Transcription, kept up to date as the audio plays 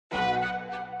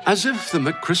As if the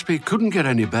McCrispy couldn't get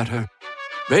any better,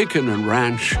 Bacon and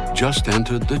Ranch just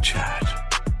entered the chat.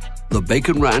 The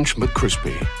Bacon Ranch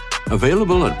McCrispy,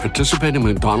 available at participating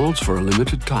McDonald's for a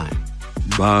limited time.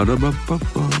 Ba-da-ba-ba-ba.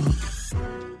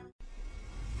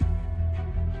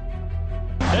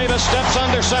 Davis steps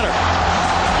under center.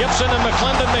 Gibson and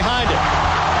McClendon behind him.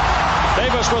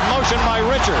 Davis with motion by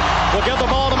Richard. Will give the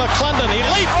ball to McClendon. He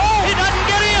leaps. Oh, he doesn't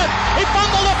get in. He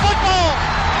fumbled the football.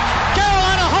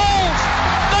 Carolina holds.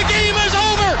 The game is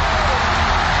over.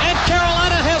 And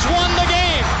Carolina has won the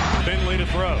game. Finley to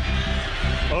throw.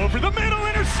 Over the middle,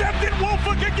 intercepted.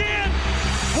 Wolford again.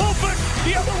 Wolford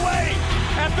the other way.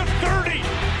 At the 30,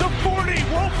 the 40.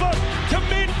 Wolford to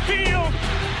midfield.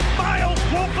 Miles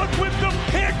Wolford with the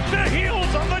pick. The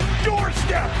heels on the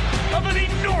doorstep of an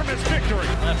enormous victory.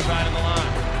 Left side of the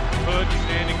line. Hood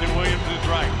standing to Williams'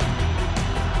 right.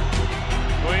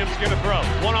 Williams going to throw.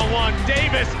 One-on-one.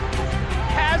 Davis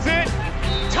has it.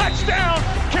 Touchdown.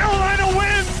 Carolina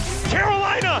wins.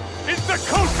 Carolina is the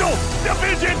Coastal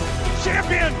Division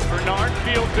champion. Bernard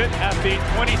fields it at the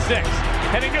 26.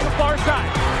 Heading to the far side.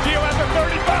 Gio at the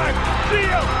 35.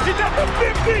 Gio, he's at the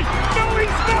 50. No, he's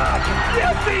not.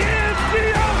 Yes, he is.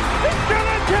 Gio is going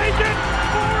to take it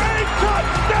for a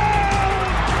touchdown.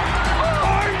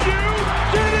 Are you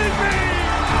kidding me?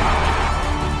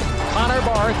 Connor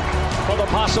Barth for the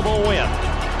possible win.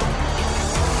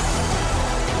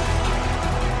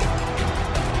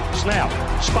 Snap,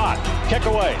 spot, kick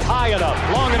away, high enough,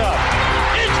 long enough.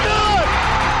 It's good!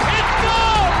 It's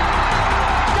good!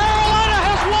 Carolina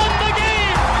has won the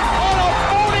game on a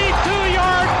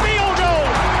 42-yard field goal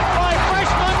by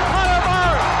freshman Connor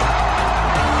Barth.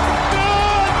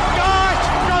 Good gosh,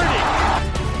 dirty.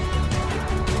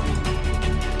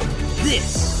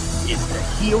 This is the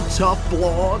Heel Tough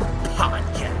Blog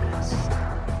Podcast.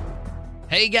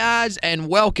 Hey guys, and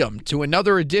welcome to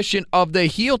another edition of the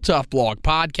Heel Tough Blog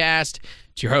Podcast.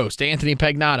 It's your host, Anthony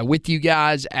Pagnotta, with you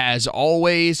guys as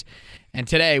always. And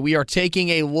today we are taking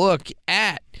a look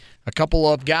at a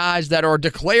couple of guys that are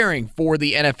declaring for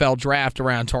the NFL draft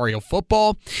around Tar Heel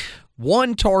football.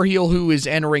 One Tar Heel who is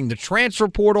entering the transfer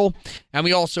portal, and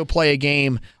we also play a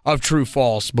game of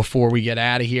true-false before we get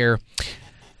out of here.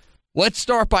 Let's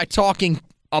start by talking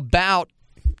about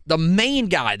the main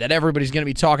guy that everybody's going to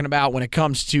be talking about when it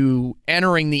comes to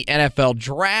entering the NFL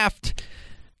draft.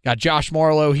 Got Josh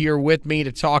Marlowe here with me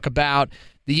to talk about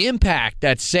the impact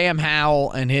that Sam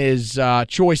Howell and his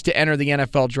choice to enter the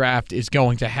NFL draft is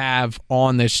going to have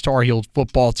on this Tar Heel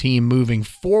football team moving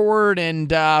forward. And,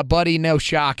 buddy, no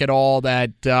shock at all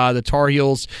that the Tar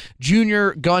Heels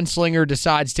junior gunslinger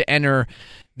decides to enter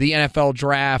the NFL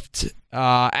draft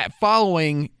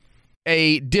following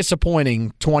a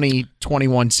disappointing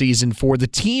 2021 season for the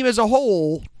team as a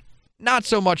whole. Not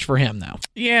so much for him, though.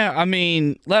 Yeah, I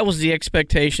mean, that was the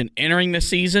expectation entering the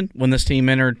season. When this team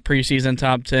entered preseason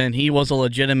top 10, he was a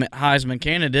legitimate Heisman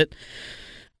candidate.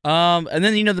 And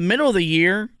then, the middle of the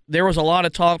year, there was a lot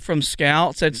of talk from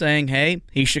scouts that saying, hey,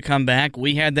 he should come back.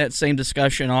 We had that same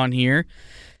discussion on here.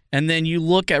 And then you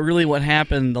look at really what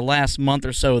happened the last month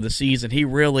or so of the season. He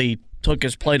really took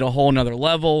his play to a whole nother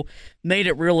level, made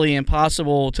it really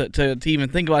impossible to even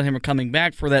think about him coming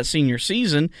back for that senior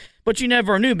season. But you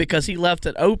never knew because he left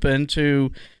it open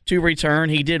to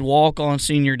return. He did walk on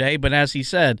senior day, but as he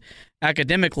said,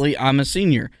 academically, I'm a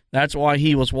senior. That's why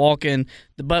he was walking.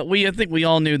 But I think we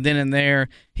all knew then and there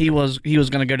he was going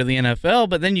to go to the NFL.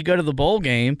 But then you go to the bowl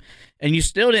game, and you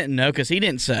still didn't know because he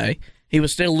didn't say. He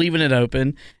was still leaving it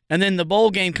open. And then the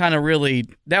bowl game kind of really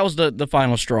 – that was the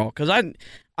final straw because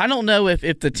I don't know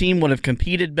if the team would have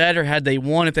competed better had they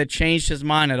won, if that changed his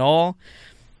mind at all.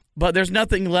 But there's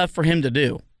nothing left for him to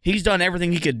do. He's done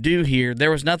everything he could do here. There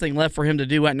was nothing left for him to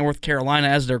do at North Carolina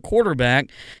as their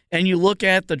quarterback. And you look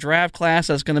at the draft class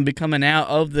that's going to be coming out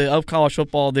of college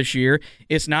football this year.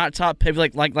 It's not top heavy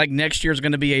like next year is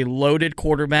going to be a loaded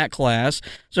quarterback class.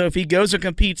 So if he goes and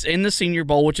competes in the Senior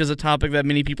Bowl, which is a topic that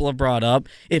many people have brought up,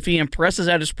 if he impresses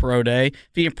at his pro day,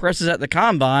 if he impresses at the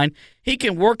combine, he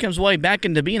can work his way back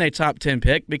into being a top 10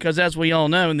 pick because, as we all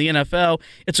know, in the NFL,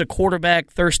 it's a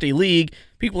quarterback-thirsty league.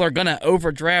 People are going to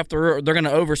overdraft or they're going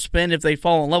to overspend if they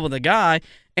fall in love with a guy,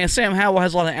 and Sam Howell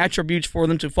has a lot of attributes for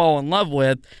them to fall in love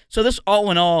with. So this,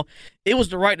 all in all, it was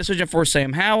the right decision for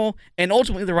Sam Howell and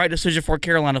ultimately the right decision for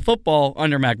Carolina football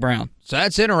under Mack Brown. So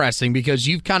that's interesting because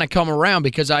you've kind of come around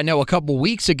because I know a couple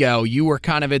weeks ago you were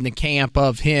kind of in the camp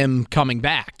of him coming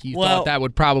back. You thought that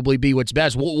would probably be what's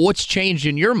best. What's changed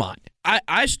in your mind?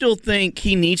 I still think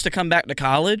he needs to come back to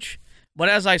college. But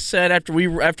as I said after we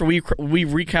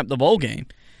recapped the bowl game,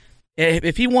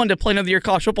 if he wanted to play another year of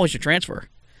college football, he should transfer.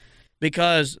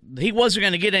 because he wasn't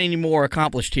going to get any more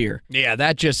accomplished here. Yeah,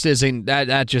 that just isn't going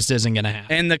to happen.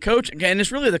 And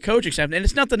it's really the coaching staff, and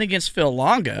it's nothing against Phil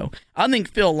Longo. I think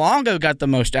Phil Longo got the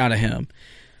most out of him.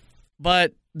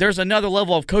 But there's another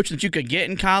level of coaching that you could get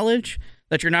in college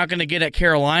that you're not going to get at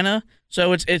Carolina.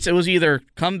 So it was either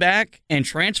come back and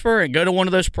transfer and go to one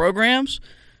of those programs,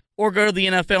 or go to the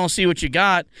NFL and see what you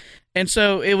got. And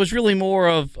so it was really more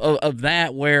of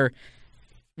that, where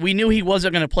we knew he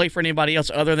wasn't going to play for anybody else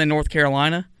other than North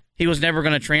Carolina. He was never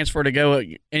going to transfer to go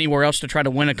anywhere else to try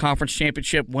to win a conference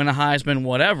championship, win a Heisman,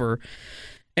 whatever.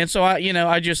 And so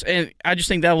I just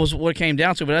think that was what it came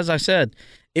down to. But as I said,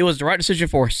 it was the right decision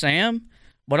for Sam.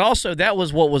 But also, that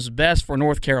was what was best for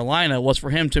North Carolina, was for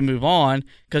him to move on,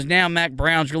 because now Mack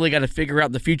Brown's really got to figure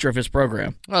out the future of his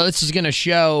program. Well, this is going to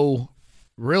show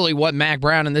really what Mack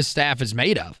Brown and this staff is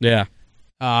made of. Yeah.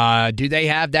 Do they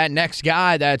have that next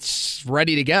guy that's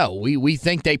ready to go? We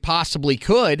think they possibly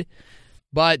could,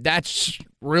 but that's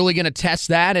really going to test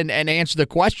that and answer the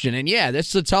question. And, yeah, this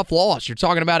is a tough loss. You're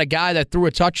talking about a guy that threw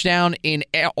a touchdown in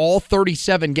all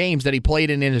 37 games that he played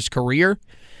in his career.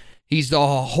 He's the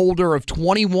holder of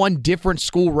 21 different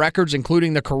school records,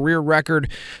 including the career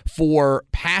record for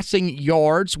passing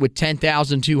yards with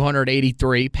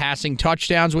 10,283, passing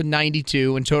touchdowns with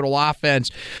 92, and total offense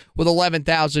with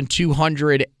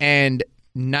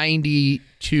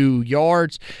 11,292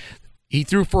 yards. He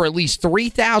threw for at least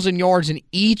 3,000 yards in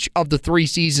each of the 3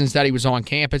 seasons that he was on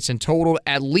campus, and totaled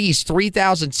at least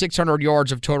 3,600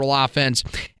 yards of total offense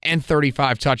and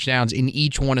 35 touchdowns in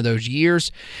each one of those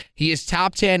years. He is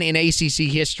top 10 in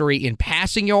ACC history in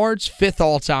passing yards, 5th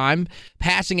all-time,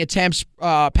 passing yards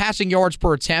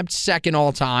per attempt, 2nd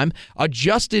all-time,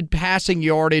 adjusted passing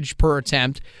yardage per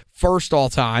attempt, 1st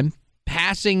all-time,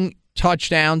 passing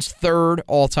touchdowns, 3rd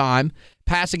all-time,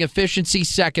 passing efficiency,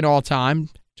 2nd all-time,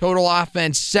 total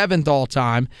offense, 7th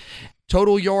all-time.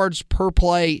 Total yards per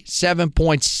play,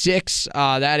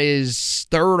 7.6. That is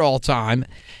 3rd all-time.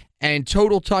 And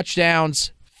total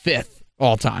touchdowns, 5th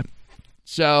all-time.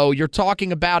 So you're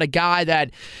talking about a guy that,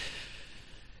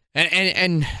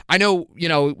 and I know,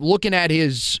 looking at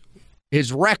his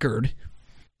record,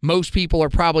 most people are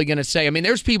probably going to say,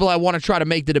 there's people that want to try to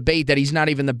make the debate that he's not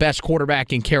even the best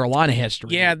quarterback in Carolina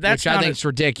history. Yeah, which I think is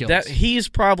ridiculous. He's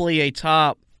probably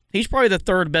the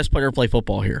 3rd best player to play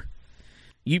football here.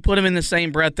 You put him in the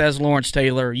same breath as Lawrence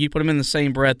Taylor. You put him in the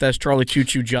same breath as Charlie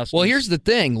Choo-Choo Justice. Well, here's the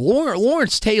thing.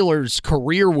 Lawrence Taylor's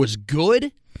career was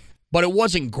good, but it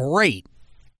wasn't great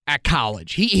at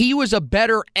college. He was a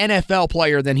better NFL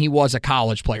player than he was a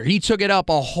college player. He took it up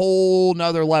a whole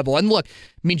nother level. And look,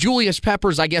 Julius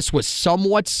Peppers, I guess, was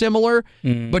somewhat similar,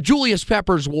 but Julius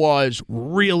Peppers was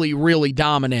really, really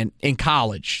dominant in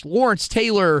college. Lawrence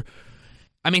Taylor,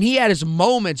 he had his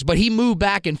moments, but he moved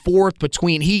back and forth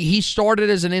between. He started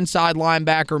as an inside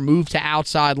linebacker, moved to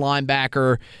outside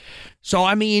linebacker. So,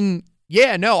 I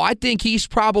think he's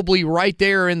probably right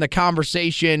there in the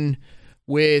conversation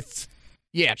with,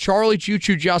 Charlie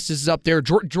Choo-Choo Justice is up there.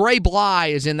 Dre Bly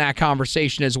is in that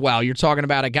conversation as well. You're talking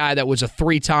about a guy that was a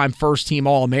 3-time first-team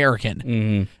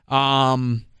All-American.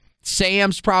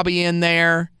 Sam's probably in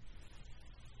there.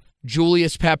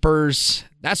 Julius Peppers.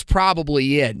 That's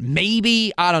probably it.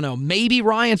 Maybe, I don't know, maybe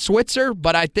Ryan Switzer,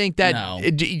 but I think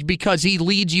that because he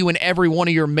leads you in every one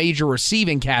of your major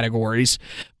receiving categories.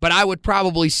 But I would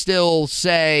probably still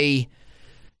say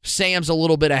Sam's a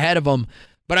little bit ahead of him.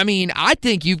 But, I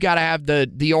think you've got to have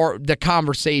the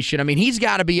conversation. He's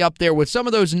got to be up there with some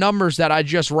of those numbers that I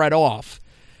just read off.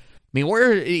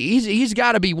 He's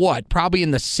got to be what? Probably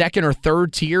in the 2nd or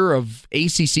 3rd tier of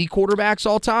ACC quarterbacks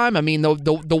all time.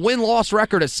 The win-loss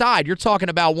record aside, you're talking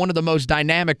about one of the most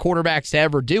dynamic quarterbacks to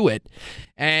ever do it.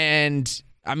 And,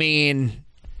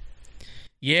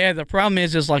 yeah, the problem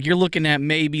is like you're looking at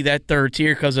maybe that 3rd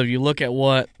tier because if you look at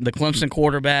what the Clemson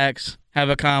quarterbacks have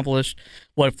accomplished,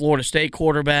 what Florida State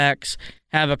quarterbacks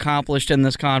have accomplished in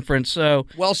this conference. So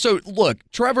look,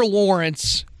 Trevor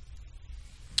Lawrence.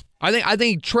 I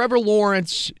think Trevor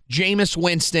Lawrence, Jameis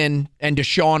Winston, and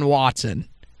Deshaun Watson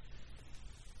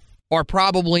are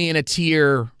probably in a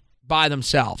tier by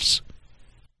themselves.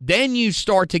 Then you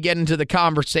start to get into the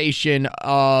conversation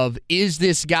of, is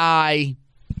this guy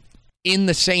in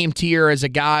the same tier as a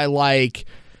guy like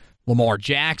Lamar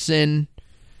Jackson,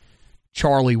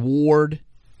 Charlie Ward?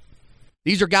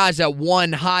 These are guys that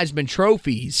won Heisman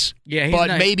trophies,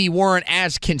 but maybe weren't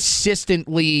as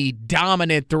consistently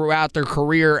dominant throughout their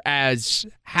career as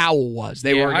Howell was.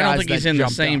 I don't think he's in the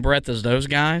same breath as those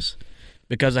guys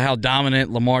because of how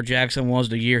dominant Lamar Jackson was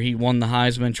the year he won the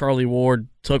Heisman. Charlie Ward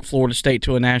took Florida State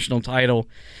to a national title.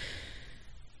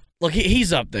 Look,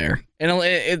 he's up there.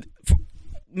 And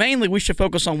mainly we should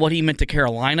focus on what he meant to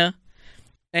Carolina.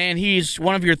 And he's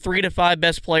one of your 3 to 5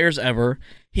 best players ever.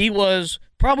 He was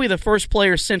probably the first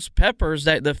player since Peppers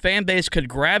that the fan base could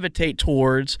gravitate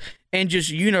towards and just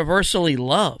universally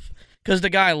love. Because the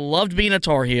guy loved being a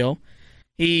Tar Heel.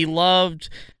 He loved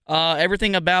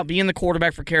everything about being the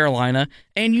quarterback for Carolina.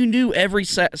 And you knew every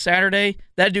Saturday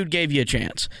that dude gave you a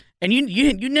chance. And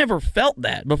you never felt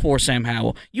that before Sam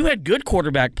Howell. You had good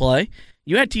quarterback play.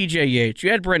 You had T.J. Yates.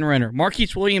 You had Brent Renner.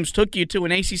 Marquise Williams took you to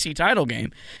an ACC title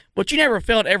game. But you never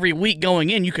felt every week going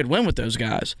in you could win with those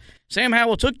guys. Sam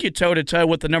Howell took you toe-to-toe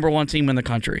with the number 1 team in the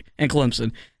country in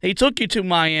Clemson. He took you to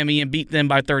Miami and beat them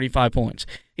by 35 points.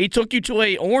 He took you to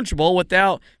a Orange Bowl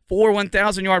without 4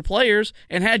 1,000-yard players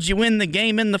and had you win the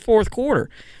game in the fourth quarter.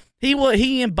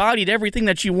 He embodied everything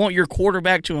that you want your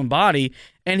quarterback to embody,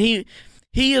 and he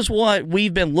is what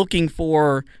we've been looking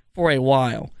for a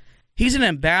while. He's an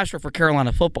ambassador for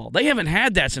Carolina football. They haven't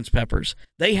had that since Peppers.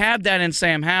 They have that in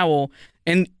Sam Howell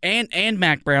and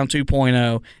Mac Brown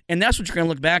 2.0, and that's what you're going to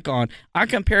look back on. I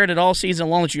compared it all season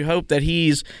long that you hope that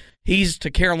he's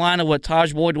to Carolina what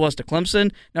Taj Boyd was to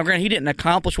Clemson. Now, granted, he didn't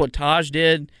accomplish what Taj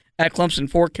did at Clemson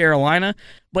for Carolina,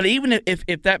 but even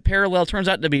if that parallel turns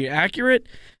out to be accurate,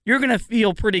 you're going to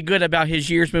feel pretty good about his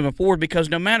years moving forward because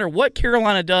no matter what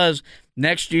Carolina does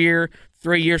next year,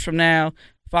 3 years from now,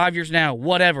 5 years now,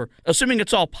 whatever, assuming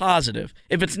it's all positive.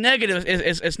 If it's negative,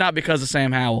 it's not because of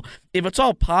Sam Howell. If it's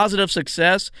all positive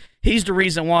success, he's the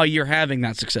reason why you're having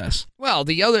that success. Well,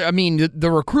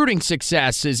 the recruiting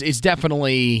success is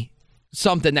definitely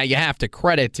something that you have to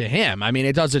credit to him. I mean,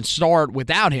 it doesn't start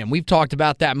without him. We've talked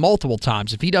about that multiple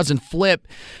times. If he doesn't flip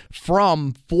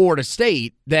from Florida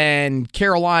State, then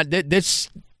Carolina, this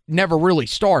never really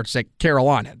starts at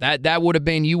Carolina. That would have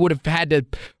been, you would have had to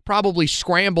probably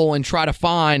scramble and try to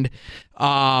find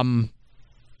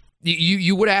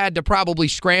you would have had to probably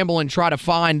scramble and try to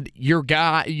find your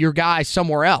guy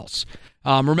somewhere else.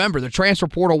 Remember, the transfer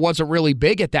portal wasn't really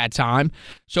big at that time,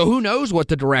 so who knows what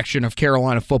the direction of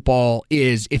Carolina football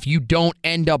is if you don't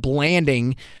end up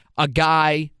landing a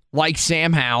guy like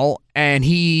Sam Howell, and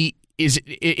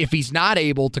if he's not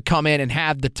able to come in and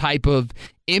have the type of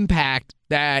impact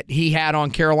that he had on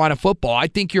Carolina football. I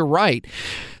think you're right.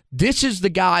 This is the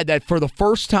guy that for the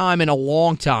first time in a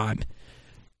long time,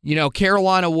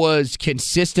 Carolina was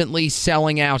consistently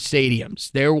selling out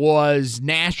stadiums. There was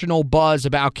national buzz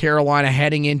about Carolina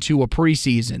heading into a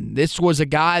preseason. This was a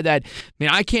guy that,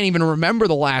 I can't even remember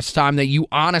the last time that you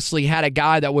honestly had a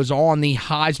guy that was on the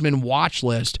Heisman watch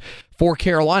list for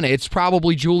Carolina. It's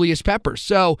probably Julius Peppers.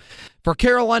 So for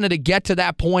Carolina to get to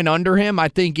that point under him, I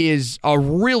think is a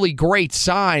really great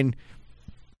sign,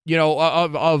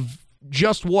 of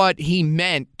just what he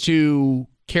meant to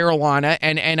Carolina.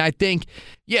 And I think,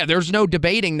 there's no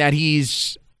debating that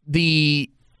he's the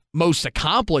most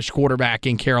accomplished quarterback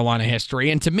in Carolina history.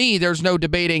 And to me, there's no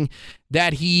debating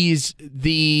that he's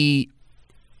the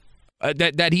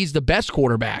best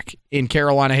quarterback in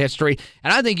Carolina history.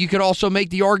 And I think you could also make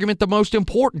the argument the most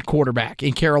important quarterback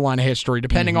in Carolina history,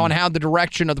 depending on how the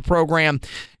direction of the program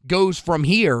goes from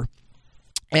here.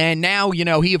 And now,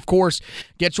 he, of course,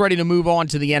 gets ready to move on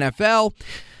to the NFL.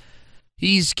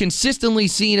 He's consistently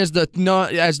seen as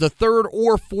the third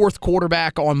or fourth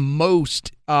quarterback on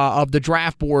most of the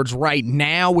draft boards right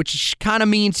now, which kind of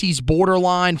means he's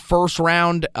borderline first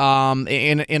round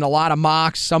in a lot of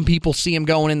mocks. Some people see him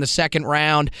going in the second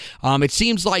round. It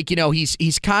seems like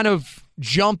he's kind of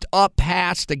jumped up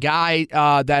past the guy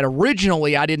that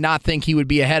originally I did not think he would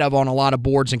be ahead of on a lot of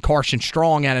boards, in Carson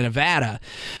Strong out of Nevada.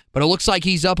 But it looks like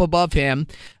he's up above him.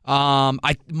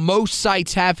 Most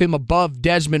sites have him above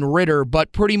Desmond Ridder,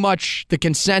 but pretty much the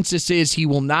consensus is he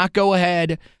will not go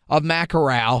ahead of Matt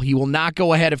Corral, he will not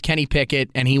go ahead of Kenny Pickett,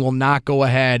 and he will not go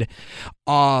ahead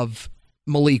of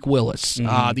Malik Willis.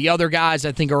 The other guys,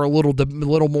 I think, are a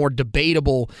little more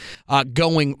debatable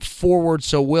going forward,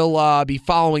 so we'll be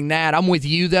following that. I'm with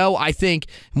you, though. I think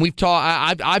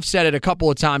I've said it a couple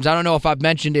of times. I don't know if I've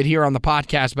mentioned it here on the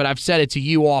podcast, but I've said it to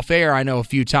you off air, I know, a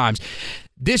few times.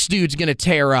 This dude's going to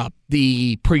tear up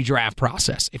the pre-draft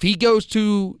process. If he goes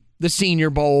to the Senior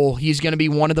Bowl, he's going to be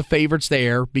one of the favorites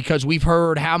there because we've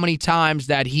heard how many times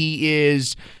that he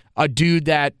is a dude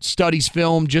that studies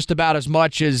film just about as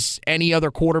much as any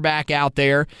other quarterback out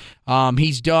there.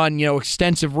 He's done,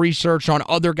 extensive research on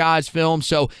other guys' film,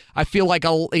 so I feel like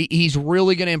he's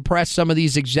really going to impress some of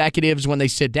these executives when they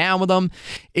sit down with him.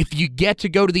 If you get to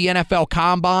go to the NFL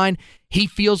Combine, he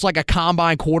feels like a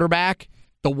Combine quarterback.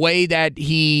 The way that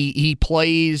he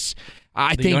plays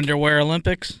I the think underwear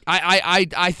Olympics.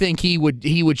 I think he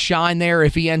would shine there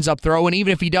if he ends up throwing.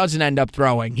 Even if he doesn't end up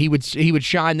throwing, he would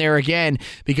shine there again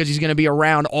because he's going to be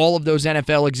around all of those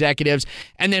NFL executives.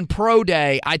 And then pro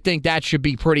day, I think that should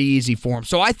be pretty easy for him.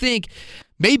 So I think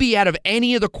maybe out of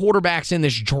any of the quarterbacks in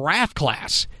this draft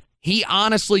class, he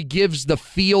honestly gives the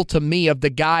feel to me of the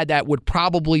guy that would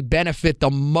probably benefit the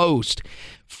most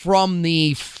from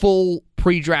the full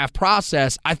pre-draft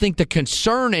process. I think the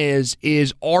concern is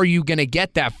are you going to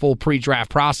get that full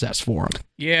pre-draft process for him?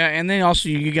 Yeah, and then also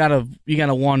you gotta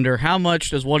wonder how much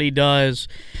does what he does,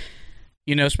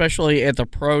 especially at the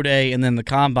pro day and then the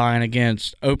combine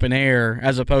against open air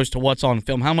as opposed to what's on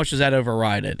film. How much does that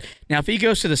override it? Now, if he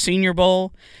goes to the Senior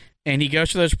Bowl and he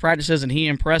goes to those practices and he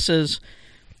impresses,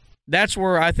 that's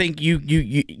where I think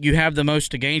you have the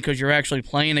most to gain because you're actually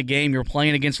playing a game. You're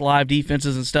playing against live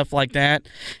defenses and stuff like that.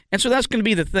 And so that's going to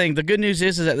be the thing. The good news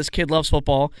is that this kid loves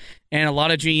football, and a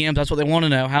lot of GMs, that's what they want to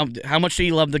know. How much do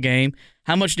you love the game?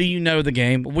 How much do you know the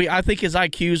game? I think his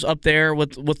IQ's up there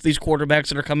with these quarterbacks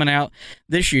that are coming out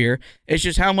this year. It's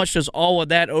just how much does all of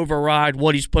that override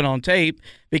what he's put on tape?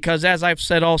 Because as I've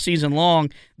said all season long,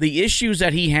 the issues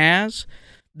that he has,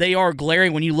 they are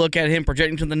glaring when you look at him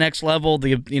projecting to the next level.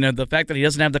 The fact that he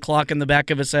doesn't have the clock in the back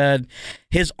of his head,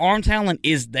 his arm talent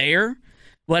is there,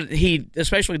 but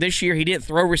especially this year, he didn't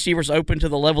throw receivers open to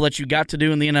the level that you got to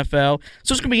do in the NFL.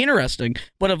 So it's going to be interesting.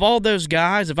 But of all those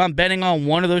guys, if I'm betting on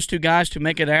one of those two guys to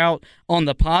make it out on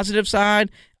the positive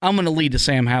side, I'm going to lead to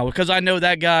Sam Howell because I know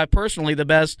that guy personally the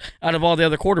best out of all the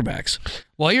other quarterbacks.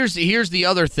 Well, here's the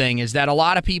other thing is that a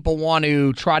lot of people want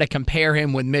to try to compare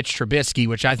him with Mitch Trubisky,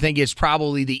 which I think is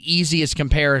probably the easiest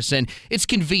comparison. It's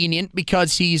convenient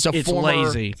because he's a former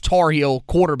lazy Tar Heel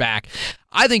quarterback.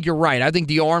 I think you're right. I think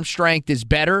the arm strength is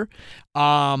better.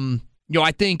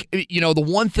 I think the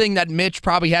one thing that Mitch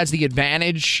probably has the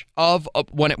advantage of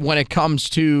when it comes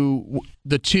to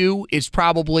the two is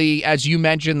probably, as you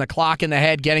mentioned, the clock in the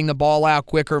head, getting the ball out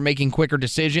quicker, making quicker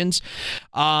decisions.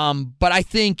 But I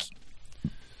think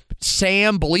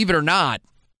Sam, believe it or not,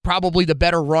 probably the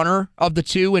better runner of the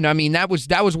two. And I mean that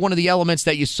was one of the elements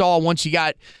that you saw once you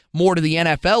got more to the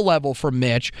NFL level from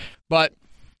Mitch. But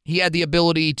he had the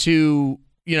ability to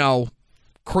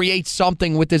create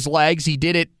something with his legs. He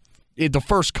did it the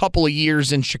first couple of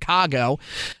years in Chicago.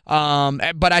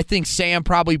 But I think Sam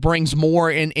probably brings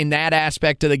more in that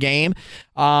aspect of the game.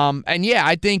 And yeah,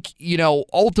 I think,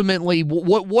 ultimately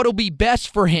what'll be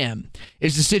best for him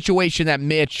is the situation that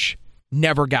Mitch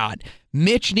never got.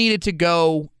 Mitch needed to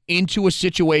go into a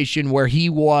situation where he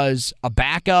was a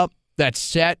backup that's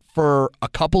set for a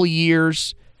couple of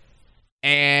years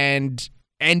and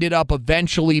ended up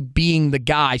eventually being the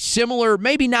guy. Similar,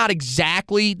 maybe not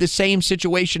exactly the same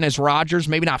situation as Rodgers,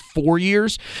 maybe not 4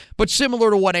 years, but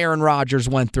similar to what Aaron Rodgers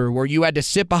went through, where you had to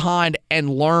sit behind and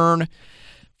learn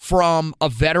from a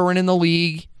veteran in the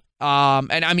league.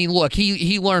 And I mean, look,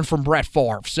 he learned from Brett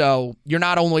Favre, so you're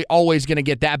not only always going to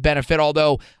get that benefit,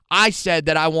 although I said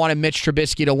that I wanted Mitch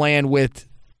Trubisky to land with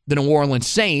the New Orleans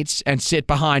Saints and sit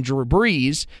behind Drew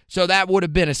Brees, so that would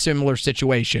have been a similar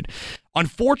situation.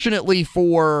 Unfortunately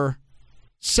for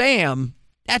Sam,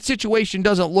 that situation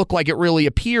doesn't look like it really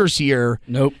appears here.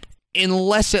 Nope.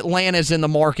 Unless Atlanta's in the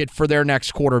market for their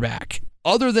next quarterback.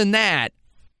 Other than that,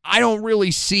 I don't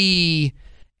really see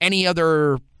any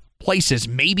other places.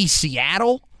 Maybe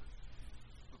Seattle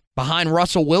behind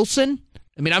Russell Wilson.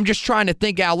 I mean, I'm just trying to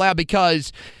think out loud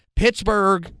because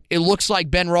Pittsburgh, it looks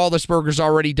like Ben Roethlisberger's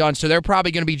already done, so they're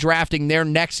probably going to be drafting their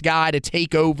next guy to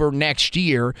take over next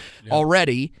year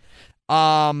already.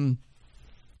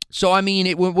 So, I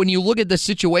mean, when you look at the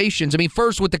situations, I mean,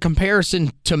 first with the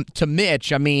comparison to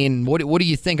Mitch, I mean, what do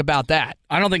you think about that?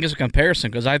 I don't think it's a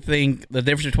comparison because I think the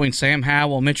difference between Sam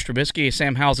Howell and Mitch Trubisky is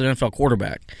Sam Howell's an NFL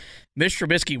quarterback. Mitch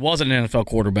Trubisky wasn't an NFL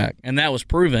quarterback, and that was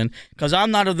proven because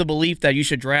I'm not of the belief that you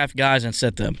should draft guys and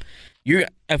sit them.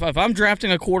 If I'm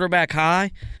drafting a quarterback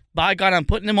high, by God, I'm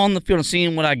putting him on the field and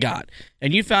seeing what I got.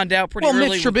 And you found out pretty early. Well,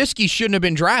 Mitch Trubisky shouldn't have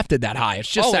been drafted that high.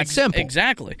 It's just that simple.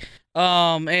 Exactly.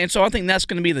 And so I think that's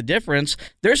going to be the difference.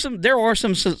 There are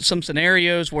some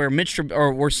scenarios where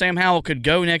where Sam Howell could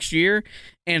go next year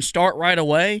and start right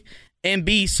away and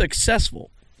be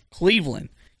successful. Cleveland,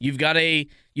 you've got a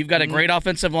great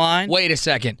offensive line. Wait a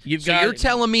second. You're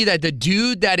telling me that the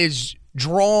dude that is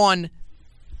drawn,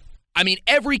 I mean,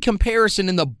 every comparison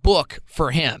in the book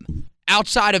for him,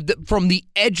 outside of from the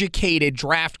educated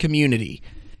draft community,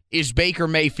 is Baker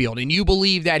Mayfield, and you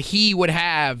believe that he would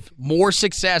have more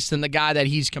success than the guy that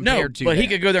he's compared to? No, but he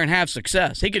could go there and have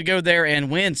success. He could go there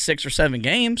and win 6 or 7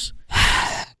 games.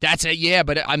 That's it, yeah,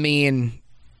 but I mean,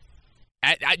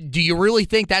 Do you really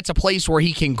think that's a place where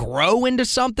he can grow into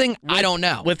something? I don't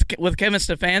know. With Kevin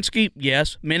Stefanski,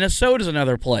 yes. Minnesota's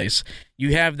another place.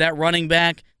 You have that running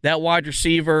back, that wide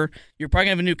receiver. You're probably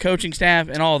going to have a new coaching staff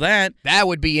and all that. That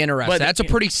would be interesting. That's a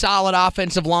pretty solid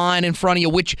offensive line in front of you,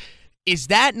 which is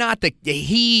that not the –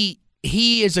 he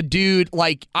is a dude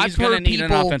like – He's going to need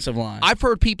an offensive line. I've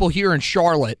heard people here in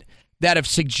Charlotte that have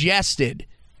suggested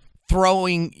 –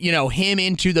 throwing, him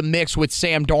into the mix with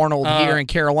Sam Darnold here in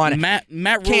Carolina. Matt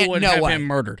Rule would have him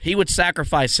murdered. He would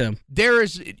sacrifice him.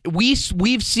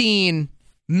 We've seen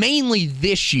mainly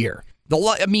this year.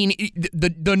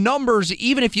 The numbers,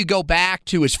 even if you go back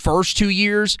to his first 2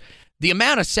 years, the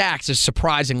amount of sacks is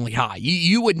surprisingly high.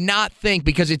 You would not think,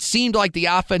 because it seemed like the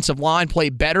offensive line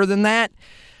played better than that,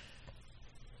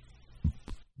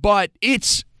 but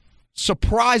it's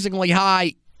surprisingly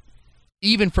high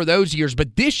even for those years.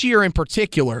 But this year in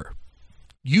particular,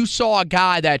 you saw a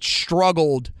guy that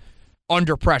struggled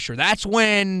under pressure. That's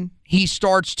when he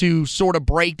starts to sort of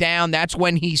break down. That's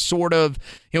when he sort of,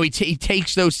 he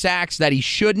takes those sacks that he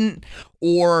shouldn't,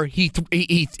 or he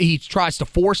tries to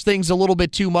force things a little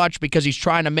bit too much because he's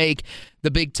trying to make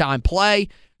the big-time play.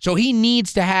 So he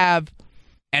needs to have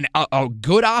a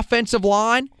good offensive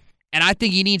line, and I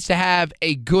think he needs to have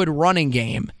a good running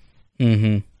game.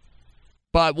 Mm-hmm.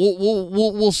 But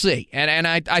we'll see. And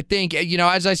I think,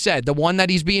 as I said, the one that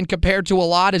he's being compared to a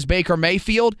lot is Baker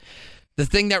Mayfield. The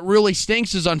thing that really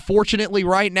stinks is, unfortunately,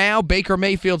 right now, Baker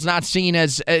Mayfield's not seen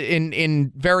as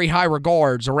in very high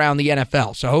regards around the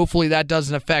NFL. So hopefully that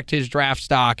doesn't affect his draft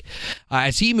stock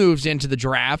as he moves into the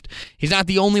draft. He's not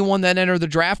the only one that entered the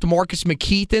draft. Marcus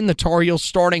McKeithen, the Tar Heels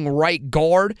starting right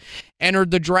guard,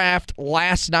 entered the draft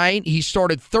last night. He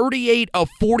started 38 of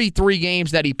 43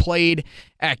 games that he played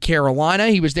at Carolina.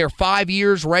 He was there 5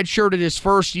 years, redshirted his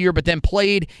first year, but then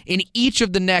played in each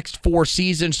of the next 4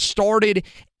 seasons, started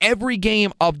every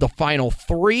game of the final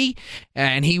 3,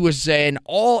 and he was an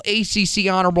all-ACC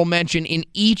honorable mention in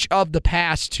each of the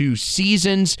past 2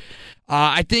 seasons.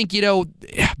 I think,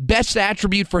 best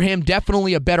attribute for him,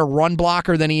 definitely a better run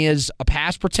blocker than he is a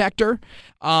pass protector.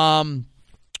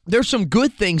 There's some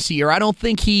good things here. I don't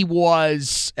think he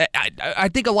was I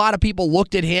think a lot of people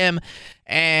looked at him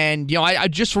and, I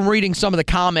just from reading some of the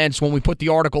comments when we put the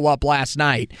article up last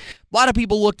night, a lot of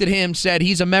people looked at him, said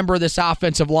he's a member of this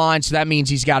offensive line, so that means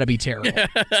he's got to be terrible.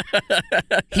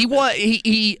 He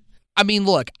wasn't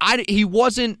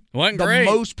the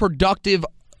most productive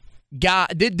guy.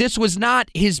 This was not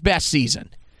his best season.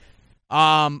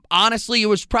 Honestly, it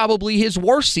was probably his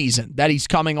worst season that he's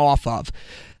coming off of.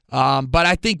 But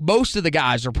I think most of the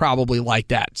guys are probably like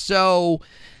that. So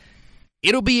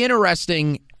it'll be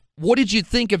interesting. What did you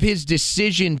think of his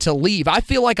decision to leave? I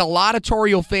feel like a lot of Tar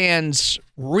Heel fans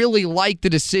really like the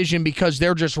decision because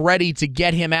they're just ready to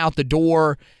get him out the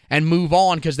door and move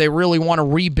on because they really want to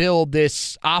rebuild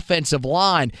this offensive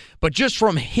line. But just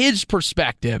from his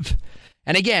perspective,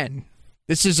 and again,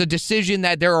 this is a decision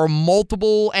that there are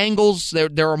multiple angles,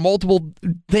 there are multiple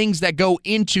things that go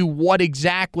into what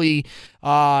exactly,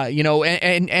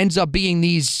 and ends up being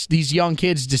these young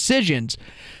kids' decisions.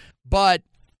 But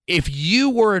if you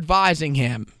were advising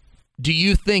him, do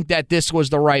you think that this was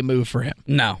the right move for him?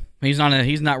 No, he's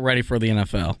not ready for the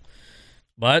NFL.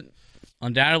 But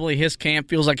undoubtedly, his camp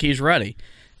feels like he's ready.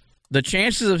 The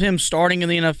chances of him starting in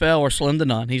the NFL are slim to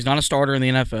none. He's not a starter in the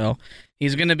NFL.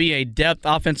 He's going to be a depth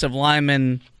offensive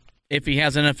lineman if he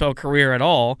has an NFL career at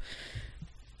all,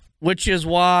 which is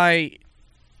why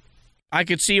I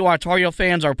could see why Tar Heel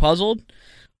fans are puzzled.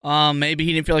 Maybe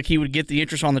he didn't feel like he would get the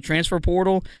interest on the transfer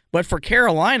portal. But for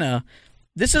Carolina,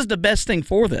 this is the best thing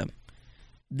for them.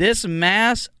 This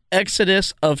mass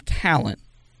exodus of talent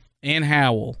in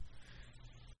Howell,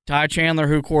 Ty Chandler,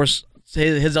 who, of course,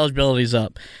 his eligibility is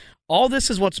up. All this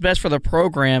is what's best for the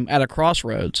program at a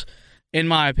crossroads, in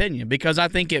my opinion, because I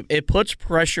think it puts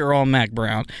pressure on Mack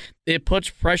Brown. It puts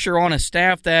pressure on a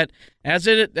staff that,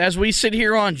 as we sit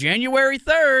here on January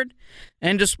 3rd,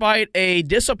 and despite a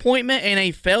disappointment and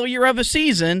a failure of a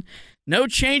season, no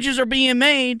changes are being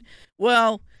made.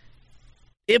 Well,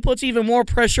 it puts even more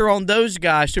pressure on those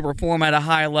guys to perform at a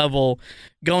high level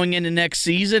going into next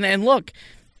season. And look,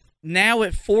 now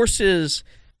it forces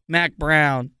Mack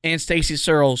Brown and Stacey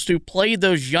Searles to play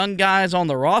those young guys on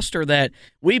the roster that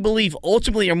we believe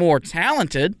ultimately are more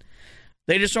talented.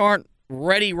 They just aren't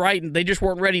ready they just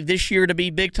weren't ready this year to be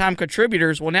big-time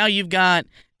contributors. Well, now you've got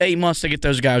 8 months to get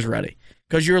those guys ready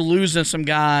because you're losing some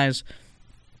guys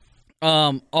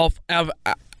out of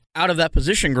that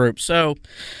position group. So,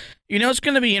 it's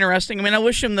going to be interesting. I mean, I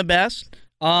wish him the best.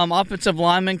 Offensive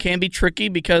linemen can be tricky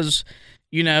because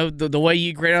The way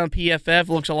you grade on PFF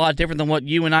looks a lot different than what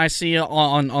you and I see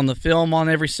on the film on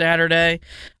every Saturday.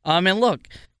 And look,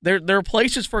 there are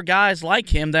places for guys like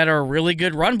him that are really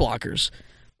good run blockers.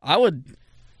 I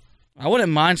wouldn't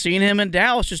mind seeing him in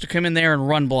Dallas just to come in there and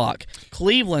run block.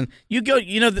 Cleveland,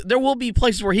 there will be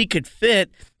places where he could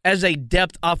fit as a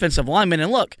depth offensive lineman.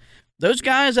 And look, those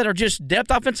guys that are just depth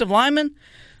offensive linemen,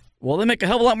 well, they make a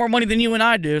hell of a lot more money than you and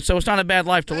I do, so it's not a bad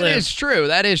life to live.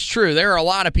 That is true. There are a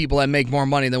lot of people that make more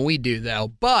money than we do,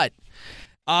 though. But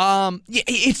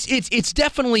it's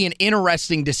definitely an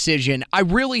interesting decision. I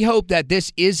really hope that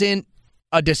this isn't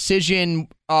a decision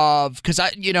of, because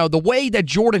the way that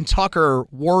Jordan Tucker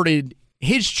worded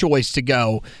his choice to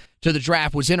go to the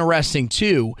draft was interesting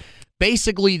too.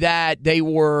 Basically that they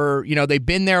were, they've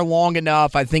been there long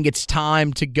enough. I think it's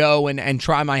time to go and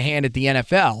try my hand at the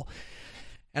NFL.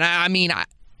 And I mean,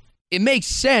 it makes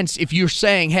sense if you're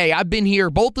saying, hey, I've been here.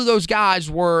 Both of those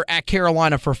guys were at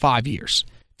Carolina for 5 years.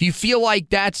 If you feel like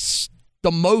that's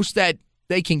the most that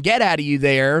they can get out of you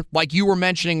there, like you were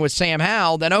mentioning with Sam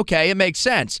Howell, then okay, it makes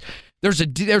sense. There's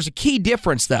a key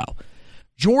difference, though.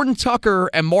 Jordan Tucker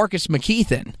and Marcus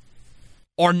McKeithen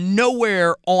are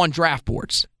nowhere on draft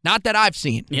boards. Not that I've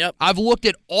seen. Yep. I've looked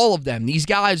at all of them. These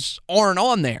guys aren't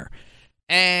on there.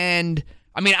 And,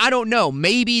 I mean, I don't know.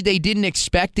 Maybe they didn't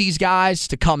expect these guys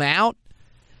to come out.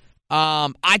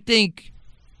 I think,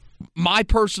 my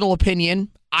personal opinion,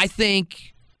 I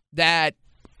think that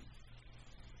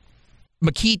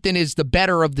McKeithen is the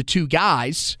better of the two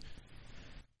guys.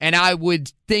 And I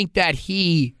would think that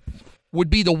he would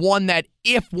be the one that,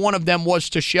 if one of them was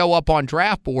to show up on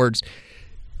draft boards,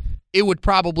 it would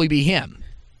probably be him.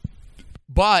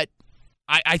 But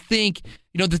I think,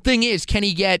 the thing is, can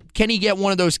he get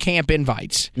one of those camp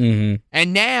invites? Mm-hmm.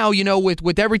 And now,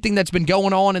 with everything that's been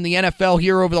going on in the NFL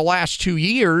here over the last 2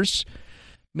 years,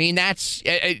 I mean, that's,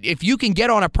 if you can get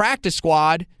on a practice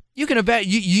squad, you're going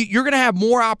to have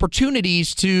more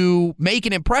opportunities to make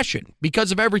an impression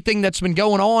because of everything that's been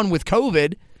going on with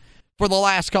COVID for the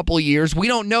last couple of years. We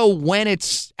don't know when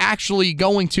it's actually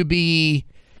going to be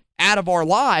out of our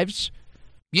lives.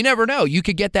 You never know. You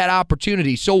could get that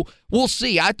opportunity. So we'll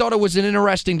see. I thought it was an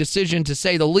interesting decision, to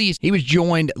say the least. He was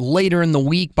joined later in the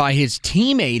week by his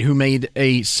teammate who made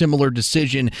a similar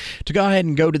decision to go ahead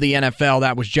and go to the NFL.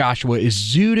 That was Joshua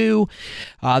Ezeudu.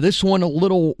 This one a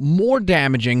little more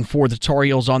damaging for the Tar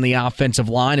Heels on the offensive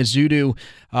line. Ezeudu,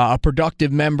 a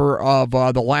productive member of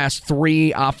the last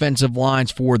three offensive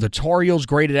lines for the Tar Heels,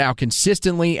 graded out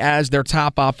consistently as their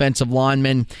top offensive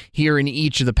lineman here in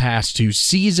each of the past 2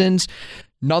 seasons.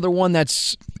 Another one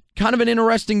that's kind of an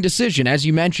interesting decision. As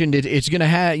you mentioned, it's going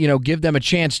to give them a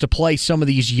chance to play some of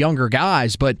these younger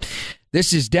guys, but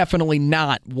this is definitely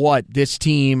not what this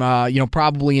team,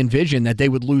 probably envisioned, that they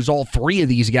would lose all 3 of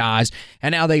these guys,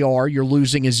 and now they are. You're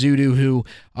losing Ezeudu, who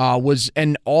was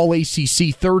an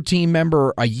All-ACC third-team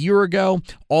member a year ago,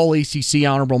 All-ACC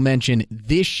honorable mention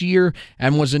this year,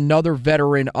 and was another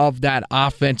veteran of that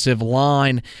offensive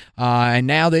line. And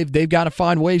now they've got to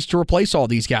find ways to replace all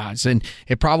these guys, and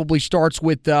it probably starts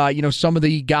with some of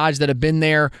the guys that have been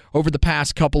there over the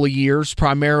past couple of years.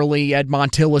 Primarily, Ed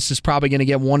Montilus is probably going to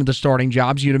get one of the starting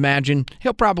jobs, you'd imagine.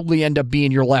 He'll probably end up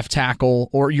being your left tackle,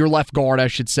 or your left guard, I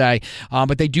should say.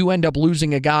 But they do end up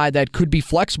losing a guy that could be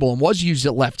flexible and was used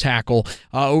at left tackle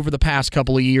over the past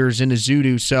couple of years in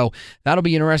Ezeudu. So that'll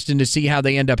be interesting to see how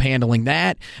they end up handling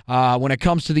that. When it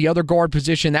comes to the other guard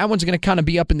position, that one's going to kind of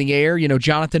be up in the air.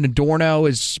 Jonathan Adorno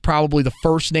is probably the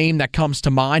first name that comes to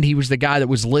mind. He was the guy that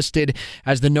was listed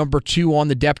as the number 2 on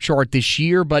the depth chart this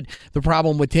year, but the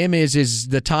problem with him is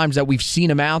the times that we've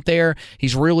seen him out there,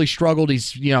 he's really struggled.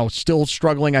 He's, still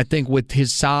struggling, I think, with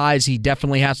his size. He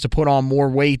definitely has to put on more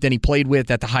weight than he played with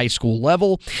at the high school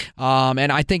level. And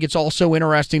I think it's also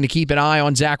interesting to keep an eye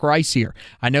on Zach Rice here.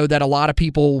 I know that a lot of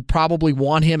people probably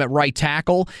want him at right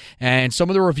tackle, and some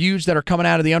of the reviews that are coming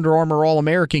out of the Under Armour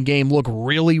All-American game look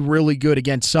really, really good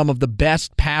against some of the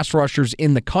best pass rushers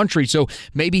in the country. So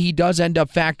maybe he does end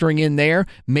up factoring in there.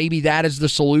 Maybe that is the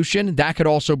solution. That could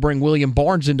also bring William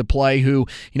Barnes into play, who,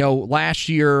 last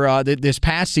year, this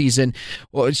past season,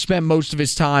 spent most of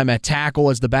his time at tackle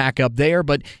as the backup there,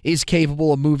 but is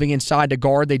capable of moving inside to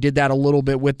guard. They did that a little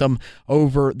bit with them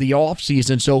over the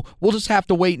offseason. So we'll just have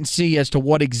to wait and see as to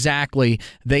what exactly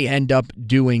they end up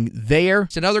doing there.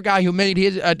 It's another guy who made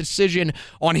a decision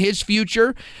on his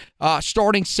future.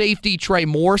 Starting safety Trey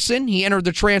Morrison. He entered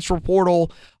the transfer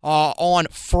portal on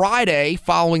Friday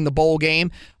following the bowl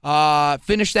game.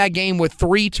 Finished that game with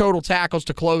 3 total tackles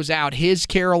to close out his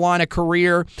Carolina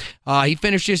career. He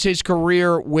finishes his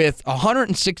career with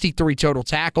 163 total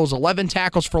tackles, 11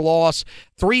 tackles for loss,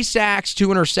 3 sacks, 2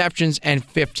 interceptions, and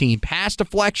 15 pass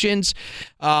deflections.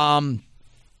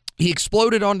 He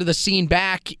exploded onto the scene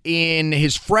back in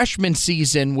his freshman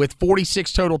season with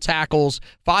 46 total tackles,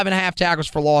 5.5 tackles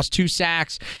for loss, 2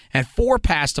 sacks, and 4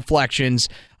 pass deflections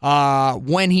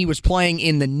when he was playing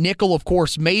in the nickel. Of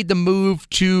course, made the move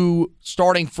to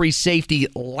starting free safety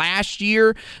last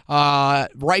year,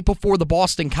 right before the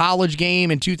Boston College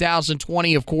game in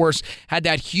 2020. Of course, had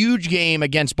that huge game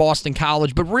against Boston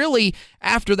College, but really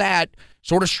after that,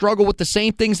 sort of struggle with the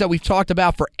same things that we've talked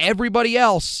about for everybody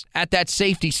else at that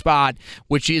safety spot,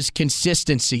 which is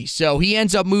consistency. So he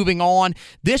ends up moving on.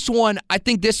 This one, I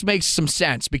think this makes some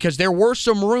sense because there were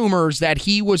some rumors that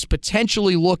he was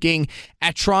potentially looking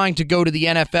at trying to go to the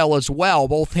NFL as well.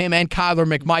 Both him and Kyler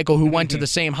McMichael, who went to the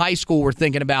same high school, were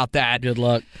thinking about that. Good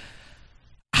luck.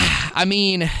 I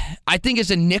mean, I think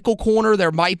as a nickel corner,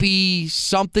 there might be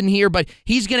something here, but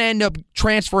he's going to end up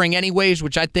transferring anyways,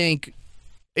 which I think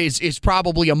is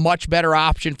probably a much better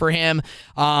option for him,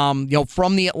 from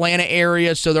the Atlanta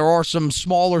area. So there are some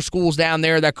smaller schools down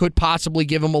there that could possibly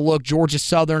give him a look. Georgia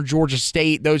Southern, Georgia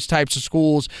State, those types of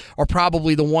schools are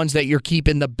probably the ones that you're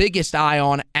keeping the biggest eye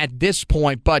on at this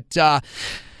point. But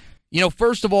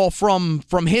first of all, from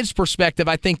his perspective,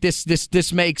 I think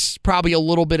this makes probably a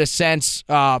little bit of sense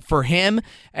for him.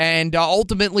 And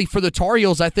ultimately for the Tar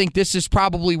Heels, I think this is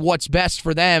probably what's best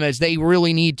for them as they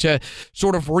really need to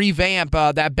sort of revamp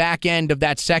that back end of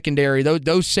that secondary.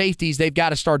 Those safeties, they've got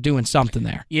to start doing something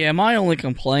there. Yeah, my only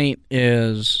complaint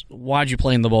is why'd you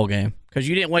play in the bowl game? Because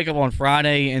you didn't wake up on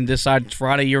Friday and decide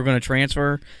Friday you were going to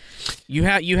transfer. You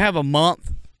have a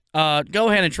month. Go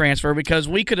ahead and transfer because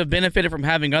we could have benefited from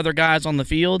having other guys on the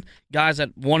field, guys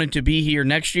that wanted to be here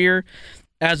next year,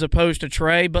 as opposed to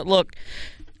Trey. But look,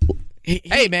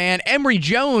 hey man, Emory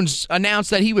Jones announced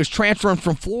that he was transferring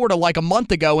from Florida like a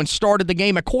month ago and started the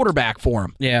game at quarterback for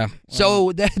him. Yeah.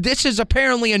 So this is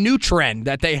apparently a new trend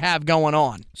that they have going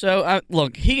on. So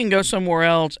look, he can go somewhere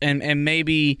else and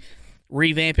maybe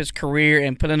revamp his career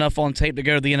and put enough on tape to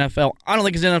go to the NFL. I don't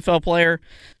think he's an NFL player,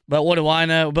 but what do I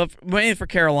know? But for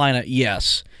Carolina,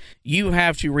 yes, you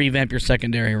have to revamp your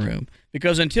secondary room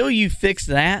because until you fix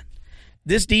that,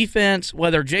 this defense,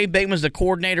 whether Jay Bateman's the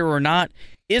coordinator or not,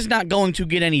 is not going to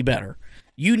get any better.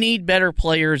 You need better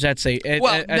players at the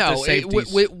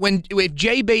safeties. If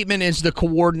Jay Bateman is the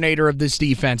coordinator of this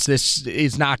defense, this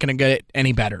is not going to get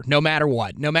any better, no matter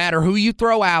what. No matter who you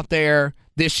throw out there,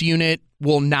 this unit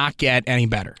will not get any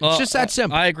better. It's just that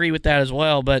simple. I agree with that as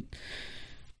well, but,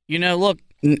 look,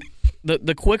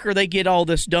 the quicker they get all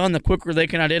this done, the quicker they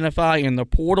can identify in the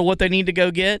portal what they need to go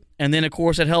get, and then, of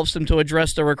course, it helps them to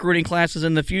address the recruiting classes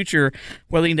in the future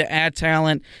where they need to add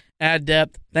talent, add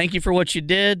depth. Thank you for what you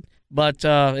did, but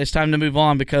it's time to move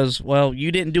on because, well,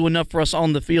 you didn't do enough for us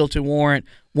on the field to warrant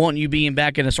wanting you being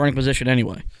back in a starting position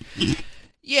anyway.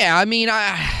 Yeah, I mean,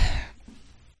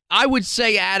 I would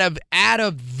say out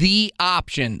of the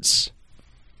options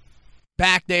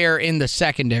back there in the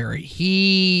secondary,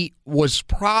 he was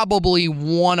probably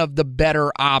one of the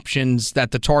better options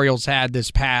that the Tar Heels had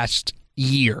this past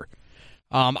year.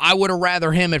 I would have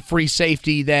rather him at free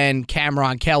safety than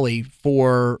Cameron Kelly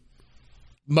for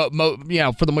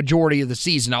the majority of the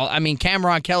season. I mean,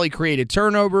 Cameron Kelly created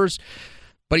turnovers,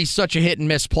 but he's such a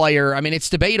hit-and-miss player. I mean, it's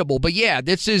debatable. But, yeah,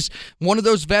 this is one of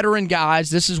those veteran guys.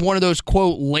 This is one of those,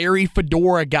 quote, Larry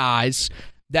Fedora guys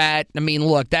that, I mean,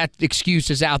 look, that excuse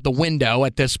is out the window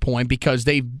at this point because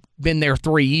they've been there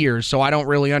 3 years, so I don't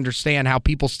really understand how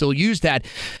people still use that.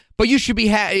 But you should be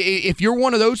if you're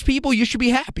one of those people, you should be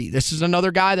happy. This is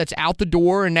another guy that's out the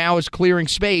door and now is clearing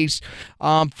space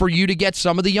for you to get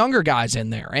some of the younger guys in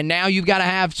there. And now you've got to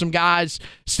have some guys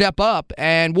step up,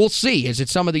 and we'll see. Is it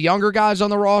some of the younger guys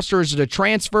on the roster? Is it a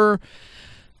transfer?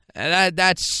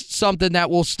 That's something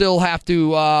that we'll still have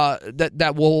to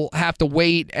that we'll have to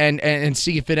wait and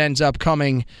see if it ends up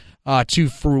coming to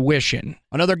fruition.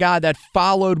 Another guy that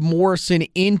followed Morrison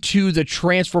into the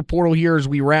transfer portal here as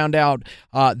we round out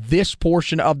this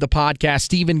portion of the podcast,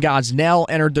 Stephen Gosnell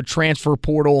entered the transfer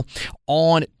portal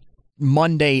on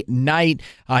Monday night.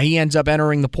 He ends up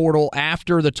entering the portal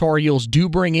after the Tar Heels do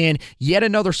bring in yet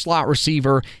another slot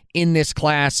receiver in this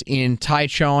class in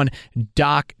Tychon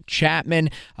Doc Chapman.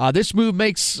 This move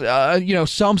makes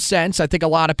some sense. I think a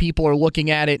lot of people are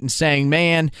looking at it and saying,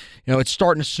 man, it's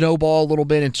starting to snowball a little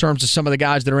bit in terms of some of the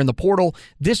guys that are in the portal.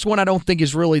 This one I don't think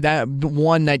is really that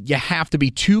one that you have to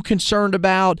be too concerned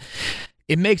about.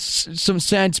 It makes some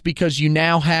sense because you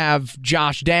now have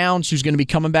Josh Downs, who's going to be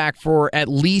coming back for at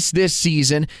least this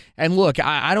season. And look,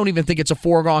 I don't even think it's a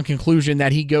foregone conclusion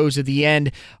that he goes at the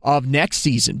end of next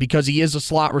season because he is a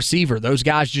slot receiver. Those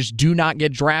guys just do not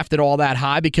get drafted all that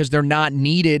high because they're not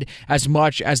needed as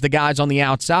much as the guys on the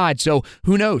outside. So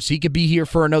who knows? He could be here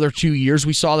for another 2 years.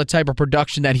 We saw the type of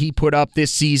production that he put up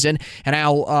this season and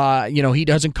how he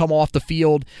doesn't come off the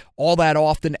field all that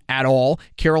often at all.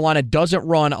 Carolina doesn't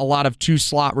run a lot of two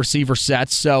slot receiver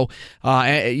sets, so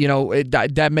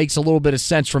that makes a little bit of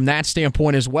sense from that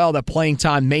standpoint as well, that playing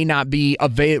time may not be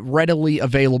readily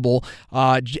available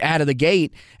out of the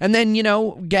gate. And then,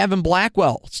 Gavin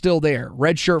Blackwell still there,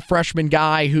 redshirt freshman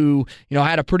guy who,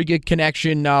 had a pretty good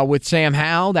connection with Sam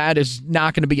Howell. That is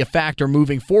not going to be a factor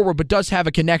moving forward, but does have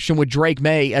a connection with Drake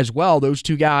May as well. Those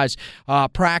two guys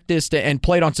practiced and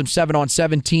played on some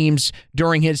 7-on-7 teams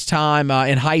during his time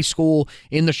in high school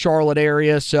in the Charlotte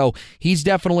area, so he's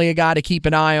definitely a guy to keep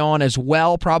an eye on as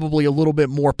well. Probably a little bit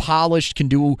more polished, can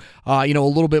do a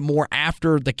little bit more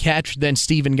after the catch than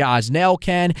Steven Gosnell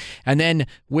can. And then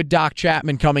with Doc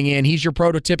Chapman coming in, he's your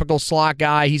prototypical slot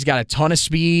guy. He's got a ton of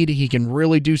speed. He can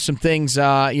really do some things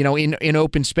in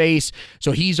open space.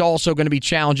 So he's also going to be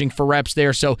challenging for reps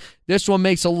there. So this one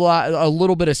makes a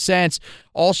little bit of sense.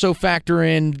 Also factor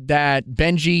in that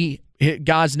Benji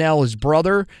Gosnell, his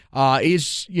brother,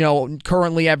 is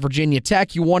currently at Virginia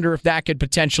Tech. You wonder if that could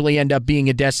potentially end up being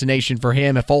a destination for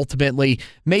him, if ultimately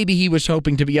maybe he was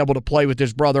hoping to be able to play with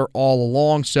his brother all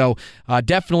along. So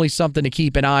definitely something to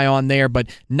keep an eye on there,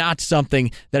 but not something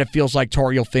that it feels like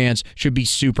Tar Heel fans should be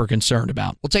super concerned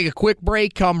about. We'll take a quick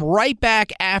break, come right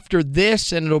back after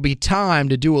this, and it'll be time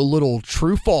to do a little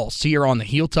true-false here on the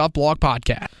Heel Tough Blog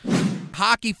Podcast.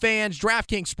 Hockey fans,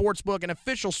 DraftKings Sportsbook, an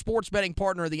official sports betting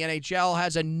partner of the NHL,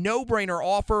 has a no-brainer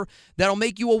offer that'll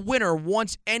make you a winner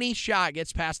once any shot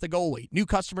gets past the goalie. New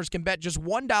customers can bet just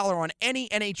 $1 on any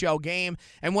NHL game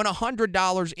and win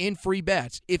 $100 in free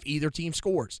bets if either team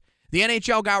scores. The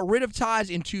NHL got rid of ties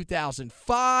in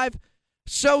 2005,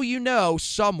 so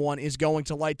someone is going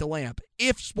to light the lamp.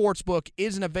 If Sportsbook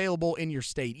isn't available in your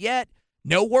state yet,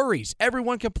 no worries.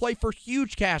 Everyone can play for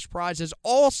huge cash prizes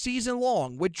all season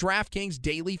long with DraftKings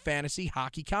Daily Fantasy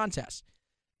Hockey Contest.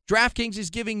 DraftKings is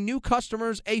giving new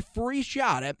customers a free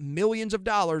shot at millions of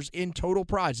dollars in total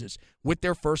prizes with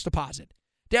their first deposit.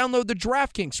 Download the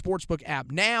DraftKings Sportsbook app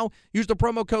now. Use the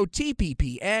promo code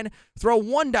TPPN. Throw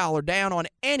 $1 down on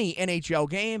any NHL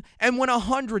game and win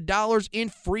 $100 in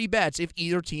free bets if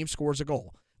either team scores a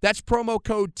goal. That's promo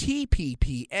code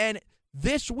TPPN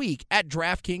this week at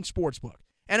DraftKings Sportsbook,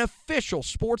 an official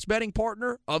sports betting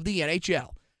partner of the NHL.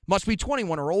 Must be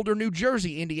 21 or older, New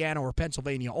Jersey, Indiana, or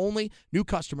Pennsylvania only. New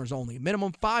customers only.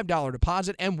 Minimum $5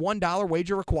 deposit and $1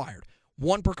 wager required.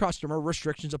 One per customer.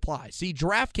 Restrictions apply. See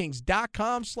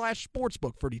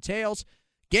DraftKings.com/sportsbook for details.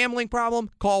 Gambling problem?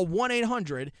 Call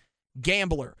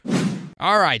 1-800-GAMBLER.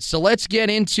 All right, so let's get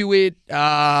into it.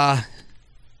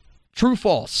 True,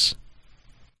 false.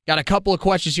 Got a couple of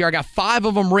questions here. I got 5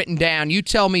 of them written down. You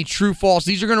tell me true, false.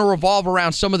 These are going to revolve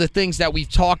around some of the things that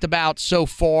we've talked about so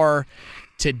far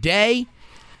today.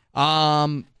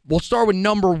 We'll start with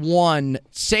number 1.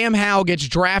 Sam Howell gets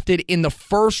drafted in the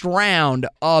first round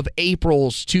of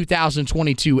April's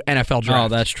 2022 NFL Draft. Oh,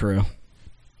 that's true.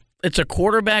 It's a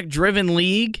quarterback-driven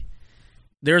league.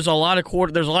 There's a lot of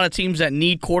teams that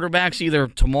need quarterbacks either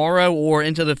tomorrow or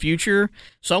into the future.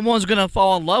 Someone's going to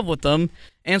fall in love with them,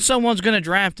 and someone's going to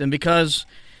draft him because,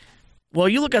 well,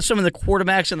 you look at some of the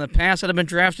quarterbacks in the past that have been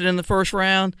drafted in the first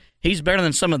round. He's better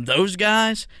than some of those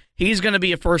guys. He's going to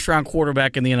be a first-round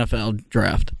quarterback in the NFL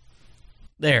draft.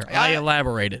 There, I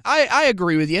elaborated. I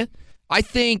agree with you. I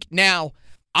think now,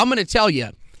 I'm going to tell you,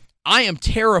 I am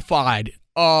terrified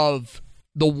of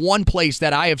the one place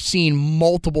that I have seen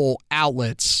multiple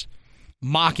outlets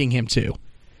mocking him to.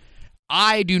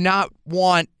 I do not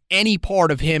want any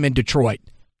part of him in Detroit.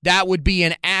 That would be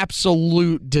an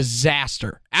absolute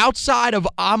disaster. Outside of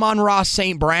Amon-Ra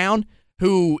St. Brown,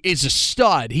 who is a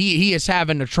stud, he is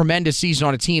having a tremendous season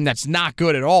on a team that's not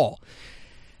good at all.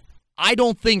 I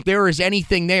don't think there is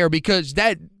anything there because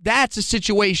that's a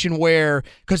situation where,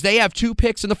 because they have 2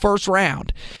 picks in the first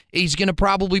round, he's going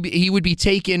to he would be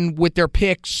taken with their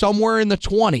pick somewhere in the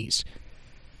 20s.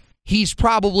 He's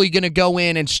probably going to go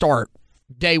in and start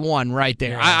day one right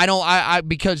there. Yeah. I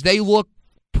because they look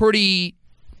pretty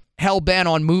hell-bent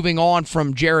on moving on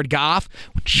from Jared Goff,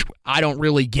 which I don't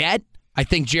really get. I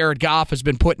think Jared Goff has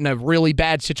been put in a really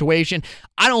bad situation.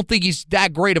 I don't think he's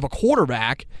that great of a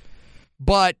quarterback,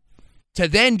 but to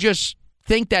then just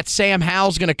think that Sam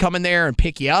Howell's going to come in there and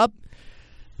pick you up,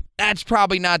 that's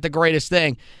probably not the greatest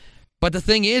thing. But the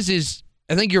thing is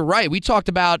I think you're right. We talked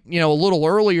about, a little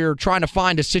earlier trying to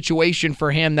find a situation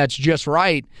for him that's just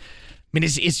right. I mean,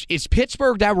 is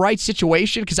Pittsburgh that right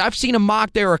situation? Because I've seen him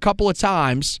mocked there a couple of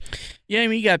times. Yeah, I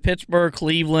mean, you got Pittsburgh,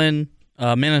 Cleveland,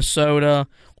 Minnesota.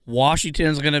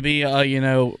 Washington's going to be, a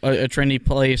trendy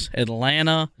place.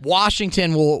 Atlanta.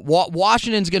 Washington's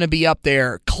going to be up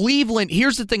there. Cleveland,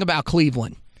 here's the thing about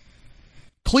Cleveland.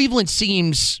 Cleveland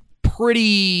seems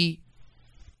pretty...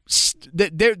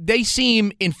 They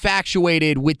seem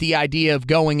infatuated with the idea of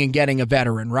going and getting a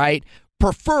veteran, right?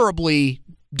 Preferably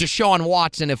Deshaun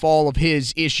Watson if all of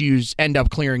his issues end up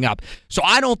clearing up. So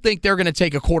I don't think they're going to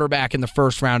take a quarterback in the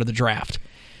first round of the draft.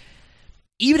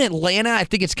 Even Atlanta, I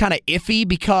think it's kind of iffy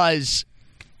because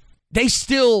they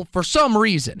still, for some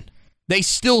reason, they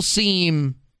still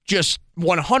seem just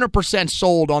 100%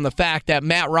 sold on the fact that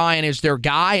Matt Ryan is their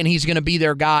guy and he's going to be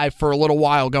their guy for a little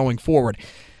while going forward.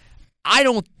 I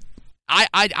don't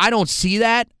see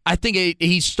that. I think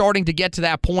he's starting to get to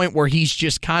that point where he's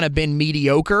just kind of been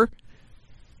mediocre.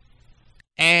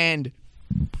 And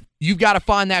you've got to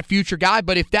find that future guy.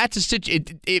 But if that's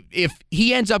if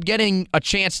he ends up getting a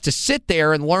chance to sit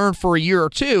there and learn for a year or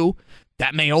two,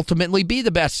 that may ultimately be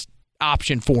the best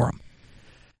option for him.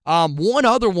 One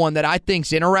other one that I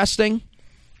think's interesting,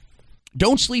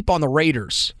 don't sleep on the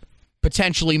Raiders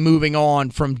potentially moving on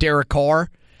from Derek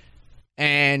Carr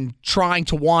and trying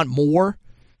to want more.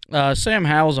 Sam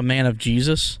Howell's a man of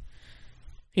Jesus.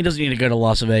 He doesn't need to go to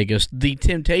Las Vegas. The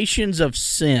temptations of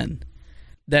sin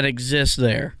that exist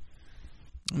there.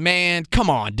 Man, come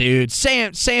on, dude.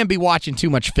 Sam be watching too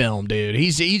much film, dude.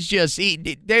 He's just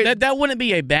that wouldn't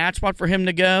be a bad spot for him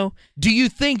to go. Do you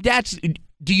think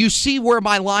do you see where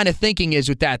my line of thinking is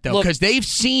with that though? Because they've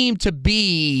seemed to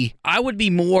be. I would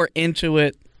be more into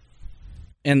it.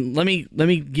 And let me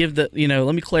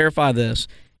clarify this.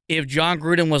 If John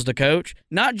Gruden was the coach,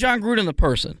 not John Gruden the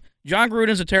person. John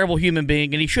Gruden's a terrible human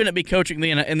being, and he shouldn't be coaching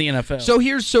in the NFL. So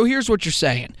here's what you're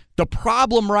saying. The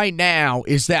problem right now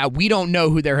is that we don't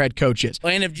know who their head coach is.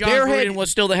 And if John Gruden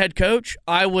was still the head coach,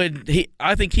 I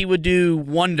think he would do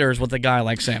wonders with a guy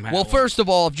like Sam Howell. Well, first of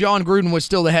all, if John Gruden was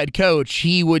still the head coach,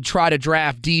 he would try to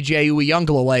draft DJ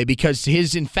Uiagalelei because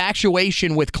his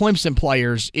infatuation with Clemson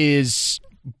players is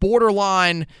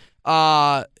borderline.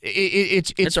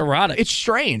 It's erotic. It's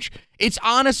strange. It's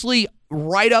honestly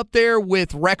right up there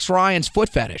with Rex Ryan's foot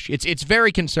fetish. It's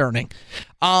very concerning.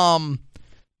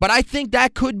 But I think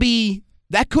that could be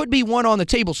one on the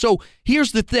table. So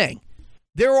here's the thing.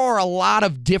 There are a lot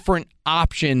of different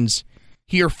options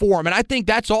here for him, and I think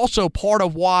that's also part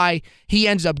of why he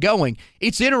ends up going.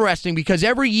 It's interesting because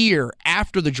every year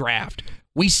after the draft,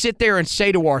 we sit there and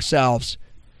say to ourselves,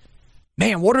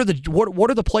 man, what are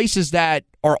the places that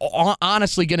are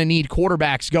honestly going to need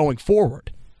quarterbacks going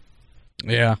forward?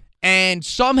 Yeah. And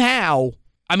somehow,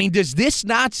 I mean, does this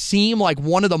not seem like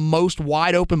one of the most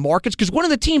wide open markets? Because one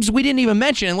of the teams we didn't even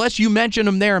mention, unless you mentioned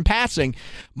them there in passing,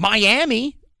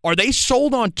 Miami, are they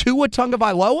sold on Tua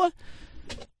Tagovailoa?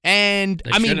 And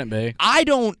they shouldn't be.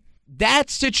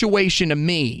 That situation to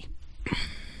me,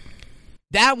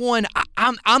 that one,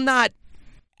 I'm not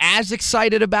as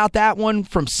excited about that one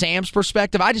from Sam's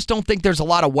perspective. I just don't think there's a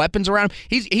lot of weapons around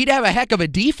him. He'd have a heck of a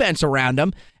defense around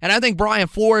him, and I think Brian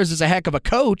Flores is a heck of a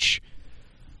coach.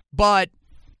 But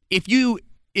if you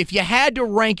had to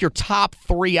rank your top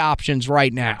three options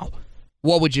right now,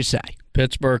 what would you say?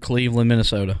 Pittsburgh, Cleveland,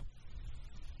 Minnesota.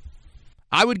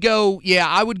 I would go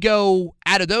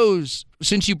out of those,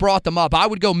 since you brought them up, I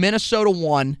would go Minnesota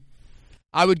 1.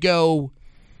 I would go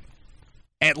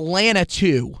Atlanta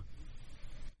 2.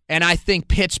 And I think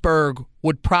Pittsburgh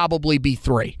would probably be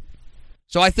 3.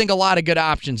 So I think a lot of good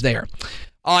options there.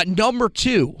 Number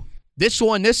 2, this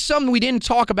is something we didn't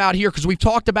talk about here because we've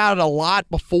talked about it a lot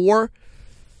before.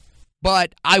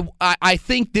 But I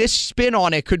think this spin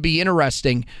on it could be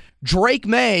interesting. Drake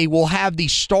May will have the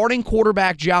starting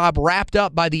quarterback job wrapped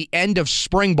up by the end of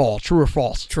spring ball. True or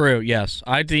false? True, yes.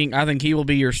 I think he will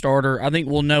be your starter. I think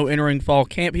we'll know entering fall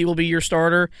camp he will be your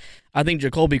starter. I think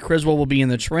Jacoby Criswell will be in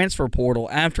the transfer portal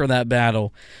after that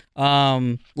battle.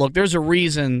 Look, there's a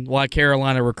reason why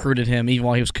Carolina recruited him even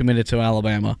while he was committed to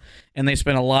Alabama, and they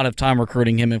spent a lot of time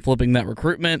recruiting him and flipping that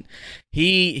recruitment.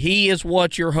 He is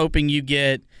what you're hoping you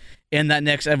get in that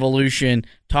next evolution.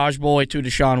 Taj Boyd to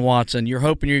Deshaun Watson. You're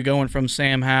hoping you're going from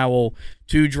Sam Howell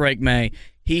to Drake May.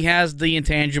 He has the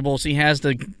intangibles. He has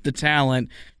the talent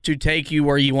to take you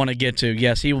where you want to get to.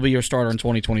 Yes, he will be your starter in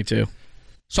 2022.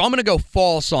 So I'm going to go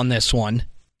false on this one.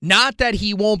 Not that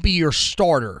he won't be your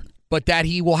starter, but that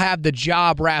he will have the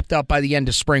job wrapped up by the end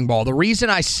of spring ball. The reason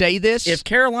I say this... If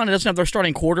Carolina doesn't have their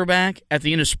starting quarterback at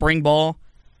the end of spring ball,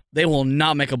 they will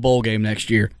not make a bowl game next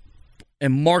year.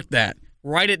 And mark that.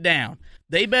 Write it down.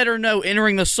 They better know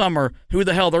entering the summer who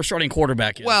the hell their starting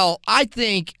quarterback is. Well, I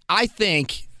think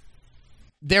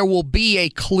there will be a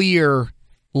clear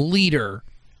leader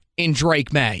in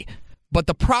Drake May. But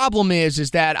the problem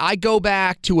is that I go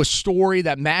back to a story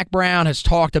that Mac Brown has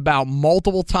talked about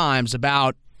multiple times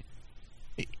about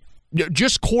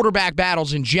just quarterback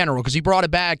battles in general, because he brought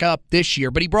it back up this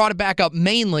year, but he brought it back up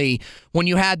mainly when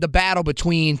you had the battle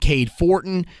between Cade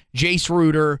Fortin, Jace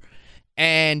Ruder,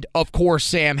 and, of course,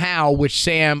 Sam Howell, which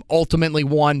Sam ultimately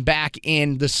won back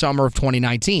in the summer of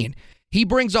 2019. He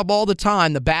brings up all the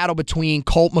time the battle between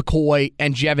Colt McCoy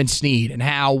and Jevin Sneed, and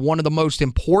how one of the most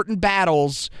important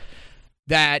battles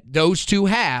that those two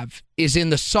have is in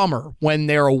the summer when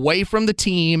they're away from the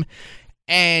team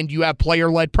and you have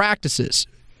player-led practices.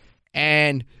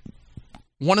 And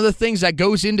one of the things that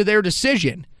goes into their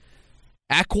decision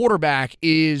at quarterback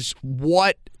is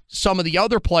what some of the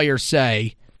other players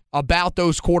say about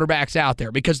those quarterbacks out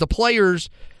there, because the players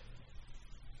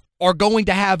are going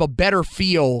to have a better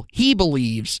feel, he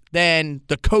believes, than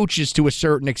the coaches to a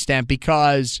certain extent,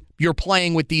 because you're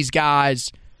playing with these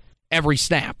guys every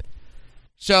snap.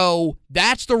 So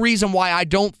that's the reason why I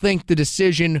don't think the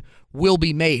decision will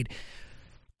be made.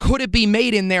 Could it be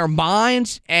made in their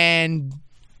minds and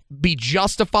be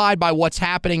justified by what's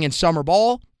happening in summer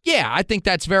ball? Yeah, I think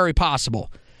that's very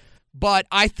possible. But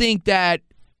I think that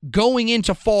going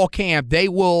into fall camp, they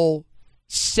will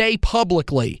say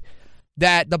publicly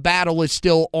that the battle is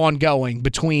still ongoing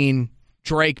between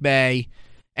Drake May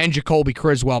and Jacoby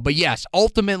Criswell. But yes,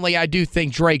 ultimately I do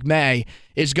think Drake May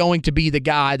is going to be the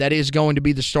guy that is going to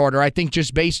be the starter. I think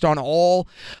just based on all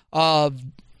of,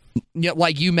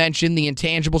 like you mentioned, the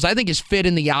intangibles, I think his fit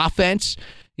in the offense,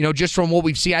 just from what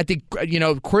we've seen, I think,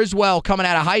 Criswell coming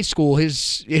out of high school,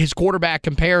 his quarterback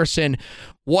comparison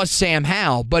was Sam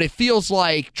Howell, but it feels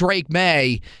like Drake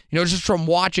May, just from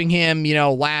watching him,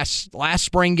 last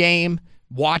spring game,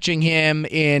 watching him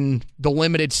in the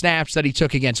limited snaps that he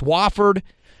took against Wofford,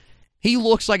 he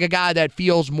looks like a guy that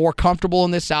feels more comfortable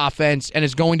in this offense and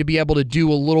is going to be able to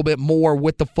do a little bit more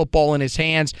with the football in his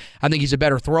hands. I think he's a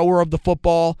better thrower of the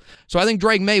football. So I think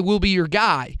Drake May will be your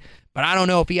guy, but I don't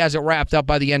know if he has it wrapped up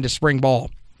by the end of spring ball.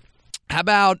 How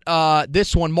about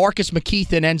this one? Marcus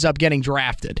McKeithen ends up getting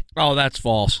drafted. Oh, that's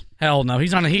false. Hell no.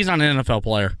 He's not an NFL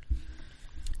player.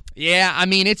 Yeah, I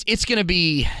mean, it's going to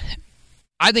be,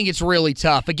 I think it's really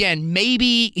tough. Again,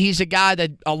 maybe he's a guy that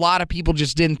a lot of people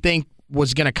just didn't think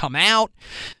was going to come out,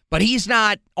 but he's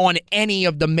not on any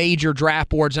of the major draft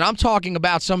boards, and I'm talking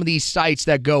about some of these sites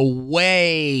that go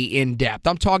way in depth.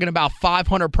 I'm talking about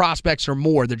 500 prospects or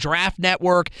more. The Draft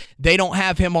Network, they don't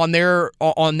have him on their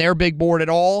big board at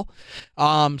all.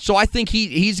 So I think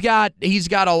he's got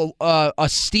a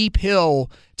steep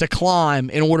hill to climb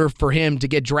in order for him to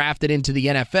get drafted into the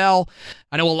NFL.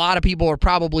 I know a lot of people are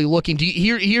probably looking.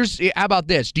 How about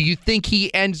this? Do you think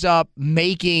he ends up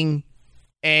making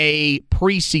a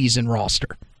preseason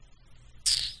roster?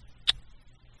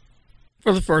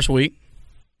 For the first week,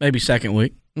 maybe second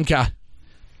week. Okay.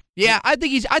 Yeah, I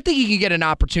think he can get an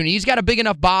opportunity. He's got a big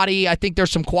enough body. I think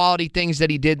there's some quality things that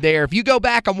he did there. If you go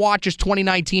back and watch his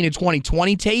 2019 and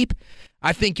 2020 tape,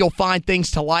 I think you'll find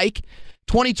things to like.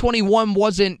 2021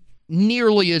 wasn't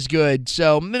nearly as good,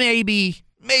 so maybe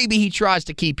he tries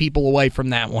to keep people away from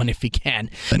that one if he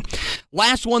can.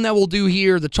 Last one that we'll do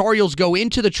here, the Tar Heels go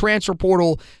into the transfer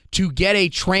portal to get a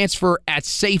transfer at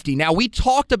safety. Now, we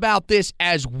talked about this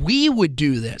as we would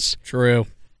do this. True.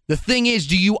 The thing is,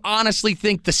 do you honestly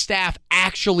think the staff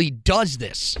actually does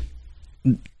this?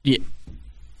 Yeah,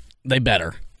 they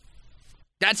better.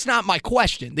 That's not my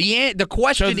question. The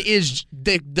question is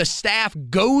the staff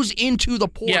goes into the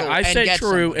portal and gets I said true,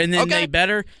 somebody. and then they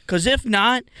better. Because if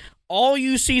not, all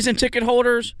you season ticket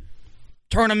holders,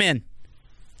 turn them in.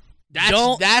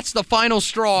 That's the final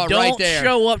straw right there. Don't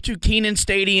show up to Kenan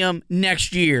Stadium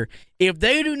next year. If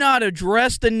they do not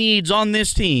address the needs on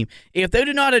this team, if they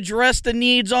do not address the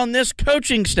needs on this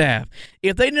coaching staff,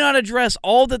 if they do not address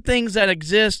all the things that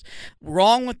exist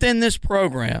wrong within this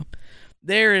program,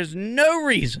 there is no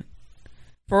reason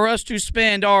for us to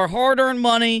spend our hard-earned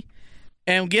money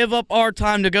and give up our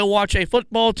time to go watch a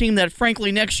football team that,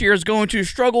 frankly, next year is going to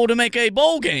struggle to make a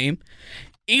bowl game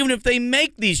even if they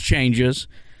make these changes,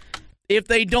 if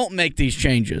they don't make these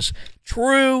changes.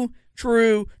 True.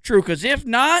 Because if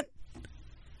not,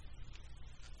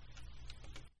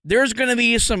 there's going to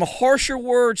be some harsher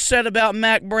words said about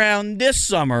Mac Brown this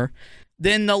summer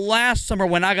than the last summer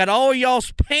when I got all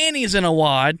y'all's panties in a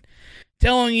wad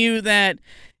telling you that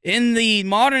in the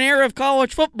modern era of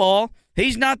college football,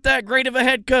 he's not that great of a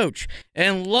head coach.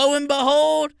 And lo and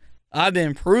behold, I've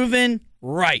been proven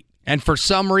right. And for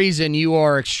some reason, you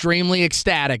are extremely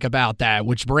ecstatic about that,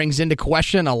 which brings into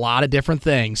question a lot of different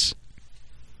things.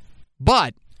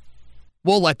 But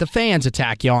we'll let the fans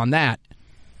attack you on that.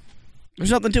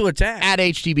 There's nothing to attack. At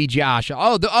HTB Josh.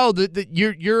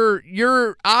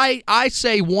 I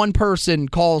say one person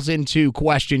calls into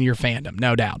question your fandom,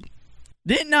 no doubt.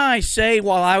 Didn't I say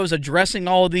while I was addressing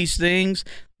all of these things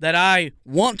that I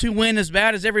want to win as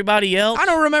bad as everybody else? I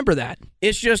don't remember that.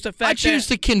 It's just a fact I choose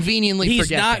to conveniently he's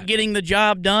forget not that. getting the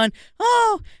job done.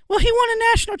 Oh, well, he won a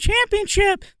national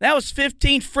championship. That was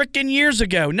 15 frickin' years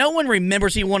ago. No one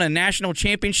remembers he won a national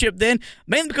championship then,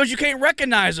 mainly because you can't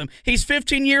recognize him. He's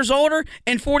 15 years older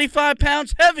and 45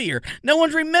 pounds heavier. No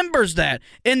one remembers that.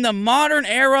 In the modern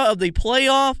era of the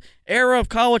playoff era of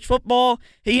college football,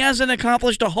 he hasn't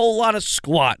accomplished a whole lot of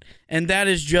squat, and that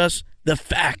is just the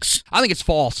facts. I think it's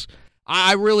false.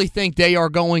 I really think they are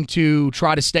going to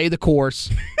try to stay the course.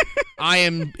 I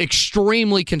am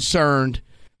extremely concerned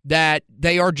that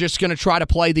they are just going to try to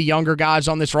play the younger guys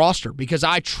on this roster because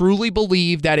I truly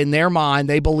believe that in their mind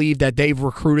they believe that they've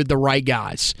recruited the right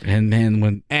guys. And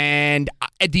man, and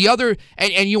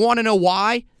you want to know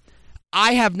why?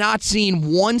 I have not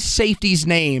seen one safety's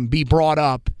name be brought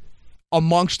up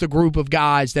amongst the group of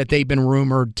guys that they've been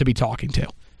rumored to be talking to.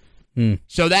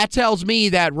 So that tells me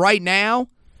that right now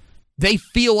they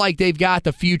feel like they've got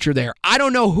the future there. I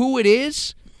don't know who it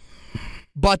is,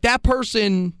 but that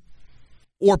person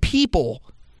or people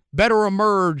better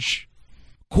emerge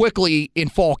quickly in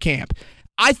fall camp.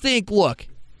 I think, look,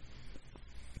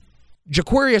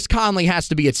 Jaquarius Conley has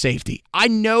to be at safety. I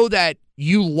know that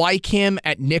you like him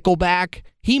at nickelback.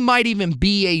 He might even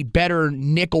be a better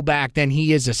nickelback than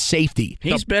he is a safety.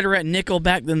 He's better at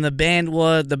nickelback than the band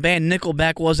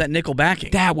Nickelback was at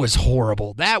nickelbacking. That was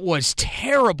horrible. That was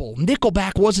terrible.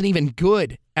 Nickelback wasn't even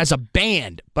good as a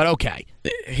band, but okay.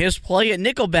 His play at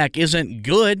nickelback isn't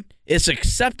good. It's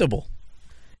acceptable.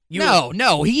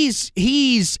 No, he's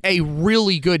a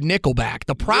really good nickelback.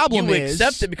 The problem you is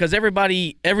accept it because every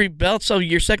belt, so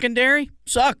your secondary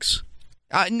sucks.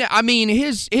 I mean,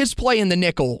 his play in the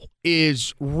nickel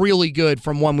is really good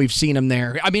from when we've seen him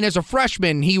there. I mean, as a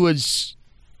freshman, he was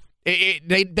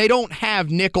they don't have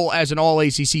nickel as an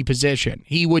all-ACC position.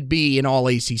 He would be an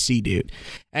all-ACC dude.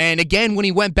 And again, when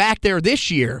he went back there this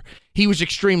year, he was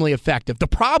extremely effective. The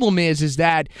problem is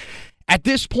that at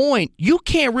this point, you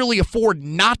can't really afford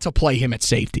not to play him at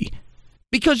safety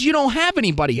because you don't have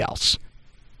anybody else.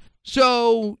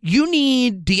 So you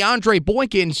need DeAndre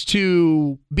Boykins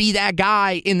to be that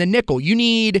guy in the nickel. You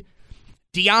need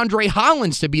DeAndre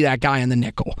Hollins to be that guy in the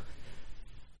nickel.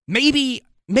 Maybe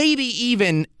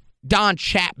even Don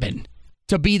Chapman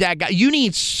to be that guy. You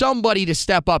need somebody to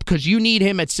step up because you need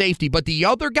him at safety. But the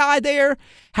other guy there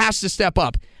has to step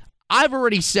up. I've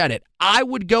already said it. I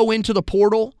would go into the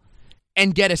portal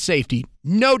and get a safety.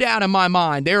 No doubt in my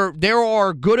mind. There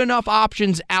are good enough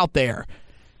options out there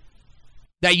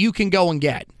that you can go and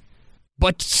get.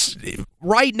 But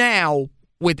right now,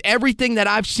 with everything that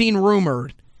I've seen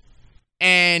rumored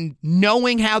and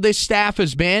knowing how this staff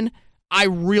has been, I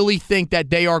really think that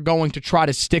they are going to try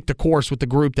to stick the course with the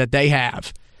group that they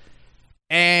have.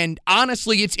 And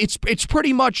honestly, it's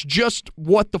pretty much just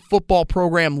what the football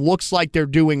program looks like they're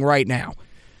doing right now,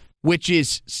 which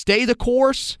is stay the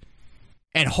course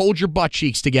and hold your butt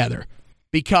cheeks together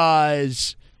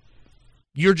because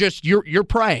you're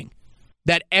praying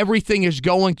that everything is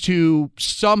going to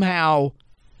somehow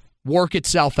work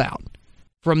itself out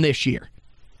from this year.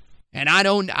 And I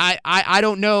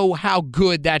don't know how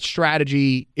good that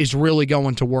strategy is really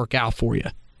going to work out for you.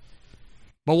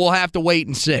 But we'll have to wait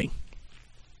and see.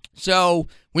 So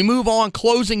we move on.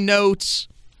 Closing notes.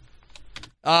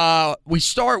 We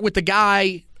start with the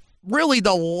guy, really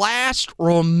the last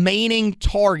remaining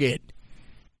target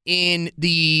in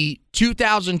the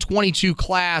 2022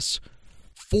 class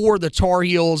for the Tar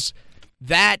Heels.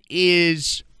 That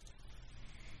is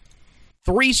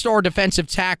 3-star defensive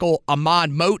tackle Ahmad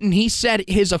Moten. He said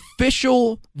his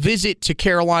official visit to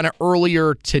Carolina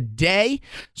earlier today.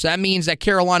 So that means that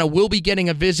Carolina will be getting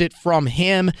a visit from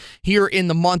him here in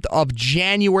the month of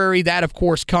January. That, of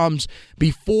course, comes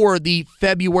before the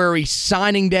February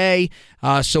signing day.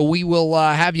 So we will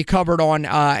have you covered on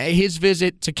his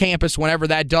visit to campus whenever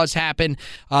that does happen.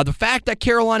 The fact that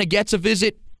Carolina gets a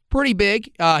visit, pretty big.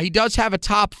 He does have a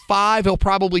top 5. He'll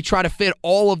probably try to fit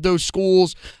all of those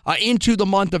schools into the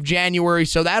month of January.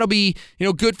 So that'll be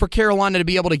good for Carolina to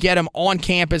be able to get him on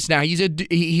campus. Now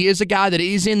he is a guy that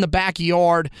is in the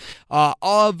backyard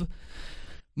of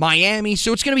Miami,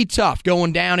 so it's going to be tough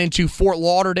going down into Fort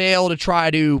Lauderdale to try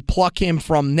to pluck him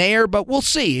from there. But we'll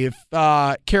see if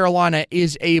Carolina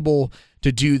is able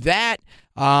to do that.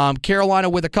 Carolina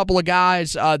with a couple of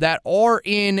guys that are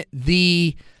in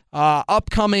the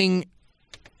upcoming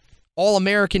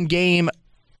All-American game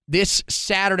this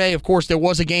Saturday. Of course, there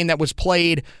was a game that was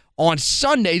played on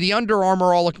Sunday. The Under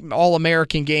Armour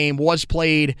All-American game was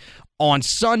played on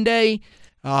Sunday.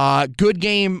 Good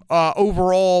game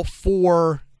overall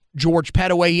for George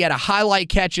Pettaway. He had a highlight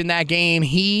catch in that game.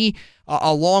 He,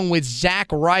 along with Zach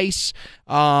Rice,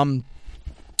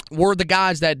 were the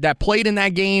guys that played in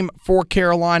that game for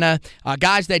Carolina.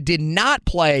 Guys that did not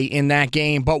play in that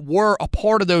game but were a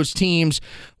part of those teams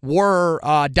were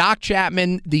Doc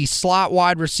Chapman, the slot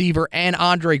wide receiver, and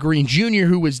Andre Green Jr.,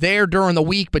 who was there during the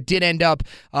week but did end up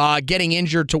getting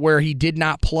injured to where he did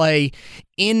not play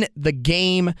in the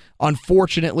game,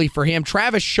 unfortunately for him.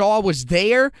 Travis Shaw was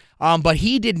there, but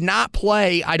he did not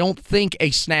play, I don't think,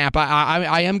 a snap.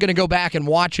 I am going to go back and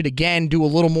watch it again, do a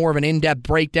little more of an in-depth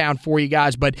breakdown for you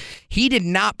guys, but he did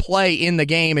not play in the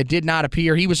game. It did not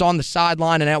appear. He was on the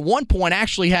sideline and at one point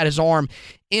actually had his arm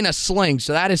in a sling,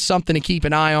 so that is something to keep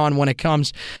an eye on when it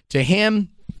comes to him.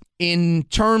 In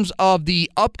terms of the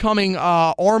upcoming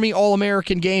Army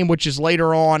All-American game, which is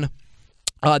later on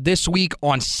this week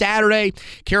on Saturday,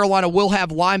 Carolina will have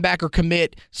linebacker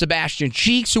commit Sebastian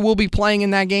Cheeks, who will be playing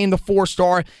in that game, the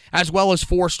 4-star, as well as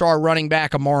 4-star running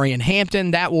back Amarian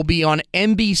Hampton. That will be on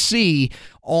NBC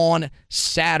on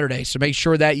Saturday. So make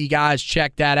sure that you guys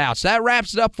check that out. So that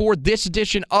wraps it up for this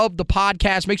edition of the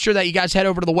podcast. Make sure that you guys head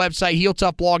over to the website,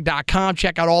 HeelToughBlog.com.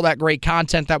 Check out all that great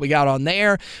content that we got on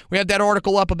there. We have that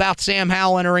article up about Sam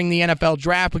Howell entering the NFL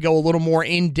draft. We go a little more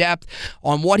in-depth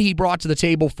on what he brought to the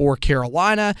table for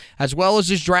Carolina, as well as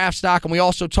his draft stock. And we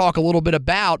also talk a little bit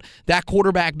about that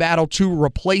quarterback battle to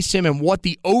replace him and what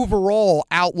the overall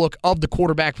outlook of the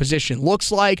quarterback position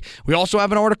looks like. We also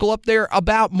have an article up there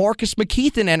about Marcus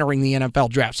McKeithen entering the NFL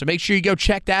draft. So make sure you go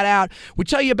check that out. We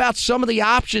tell you about some of the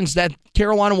options that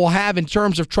Carolina will have in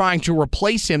terms of trying to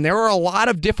replace him. There are a lot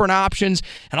of different options,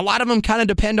 and a lot of them kind of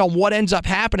depend on what ends up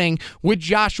happening with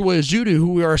Joshua Ezeudu,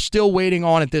 who we are still waiting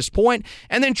on at this point.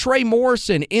 And then Trey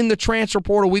Morrison in the transfer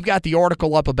portal. We've got the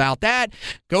article up about that.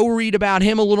 Go read about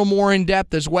him a little more in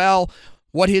depth as well,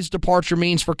 what his departure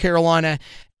means for Carolina,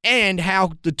 and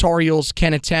how the Tar Heels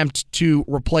can attempt to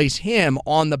replace him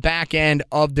on the back end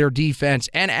of their defense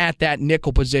and at that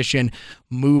nickel position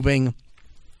moving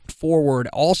forward.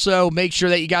 Also, make sure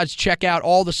that you guys check out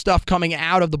all the stuff coming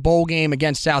out of the bowl game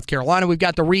against South Carolina. We've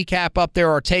got the recap up there,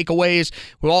 our takeaways.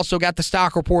 We've also got the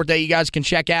stock report that you guys can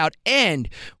check out, and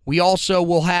we also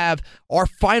will have our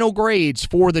final grades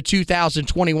for the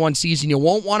 2021 season. You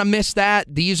won't want to miss that.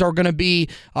 These are going to be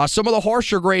some of the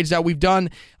harsher grades that we've done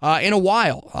in a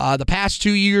while. The past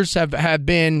 2 years have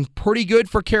been pretty good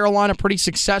for Carolina, pretty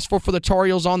successful for the Tar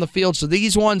Heels on the field. So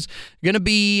these ones are going to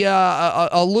be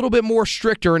a little bit more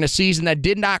stricter in a season that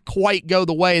did not quite go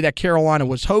the way that Carolina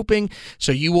was hoping.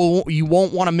 So you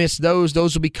won't want to miss those.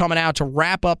 Those will be coming out to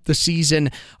wrap up the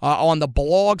season on the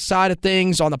blog side of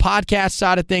things. On the podcast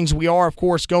side of things, we are, of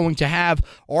course, going to have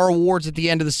our awards at the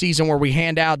end of the season where we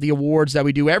hand out the awards that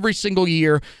we do every single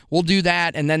year. We'll do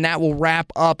that, and then that will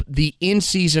wrap up the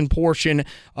in-season portion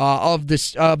of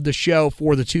the show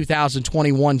for the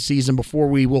 2021 season before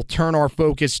we will turn our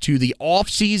focus to the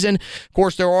off-season. Of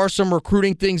course, there are some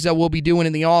recruiting things that we'll be doing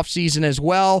in the off-season as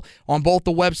well on both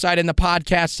the website and the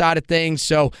podcast side of things,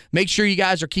 so make sure you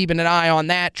guys are keeping an eye on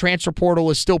that. Transfer portal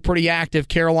is still pretty active.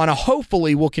 Carolina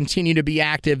hopefully will continue to be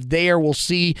active there. We'll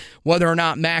see whether or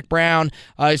not Mac Brown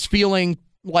is feeling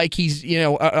like he's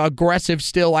aggressive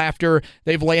still after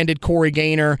they've landed Corey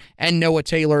Gaynor and Noah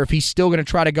Taylor, if he's still going to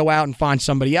try to go out and find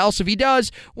somebody else. If he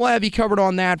does, we'll have you covered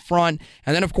on that front.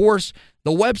 And then, of course,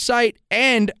 the website,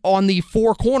 and on the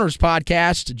Four Corners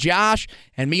podcast. Josh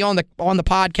and me on the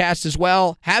podcast as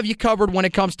well have you covered when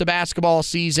it comes to basketball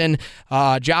season.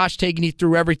 Josh taking you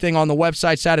through everything on the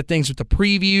website side of things with the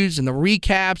previews and the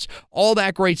recaps, all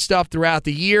that great stuff throughout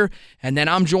the year. And then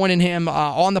I'm joining him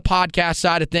on the podcast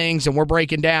side of things, and we're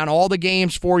breaking down all the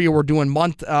games for you. We're doing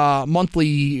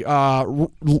monthly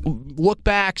look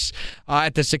backs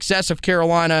at the success of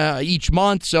Carolina each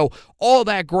month. So all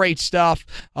that great stuff.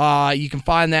 You can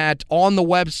find that on the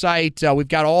website. We've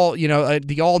got all,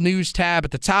 the all news tab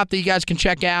at the top that you guys can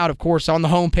check out. Of course, on the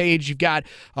homepage, you've got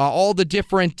all the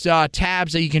different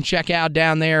tabs that you can check out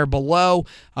down there below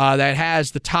that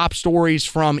has the top stories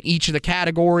from each of the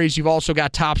categories. You've also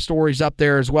got top stories up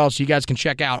there as well, so you guys can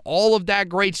check out all of that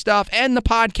great stuff. And the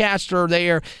podcasts are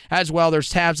there as well. There's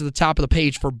tabs at the top of the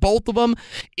page for both of them.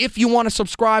 If you want to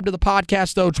subscribe to the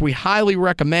podcast, though, which we highly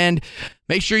recommend,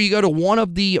 make sure you go to one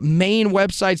of the main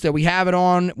websites that we have it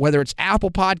on, whether it's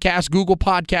Apple Podcasts, Google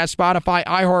Podcasts, Spotify,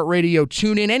 iHeartRadio,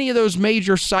 TuneIn, any of those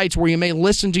major sites where you may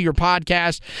listen to your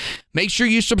podcast. Make sure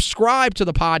you subscribe to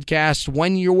the podcast.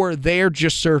 When you're there,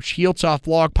 just search Heel Tough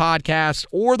Blog Podcast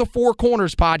or the Four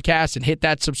Corners Podcast and hit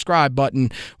that subscribe button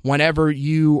whenever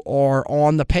you are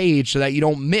on the page so that you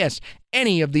don't miss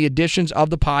any of the editions of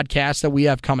the podcast that we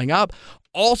have coming up.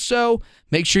 Also,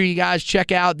 make sure you guys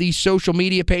check out these social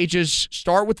media pages.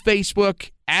 Start with Facebook,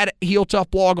 at Heel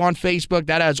Tough Blog on Facebook.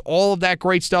 That has all of that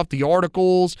great stuff, the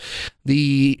articles,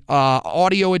 the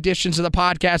audio editions of the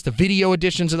podcast, the video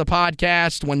editions of the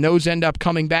podcast, when those end up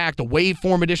coming back, the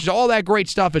waveform editions, all that great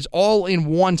stuff is all in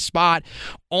one spot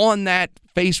on that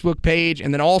Facebook page.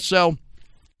 And then also,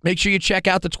 make sure you check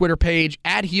out the Twitter page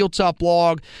at Heel Tough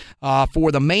Blog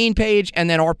for the main page, and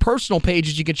then our personal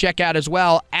pages you can check out as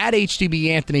well, at HTB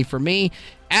Anthony for me,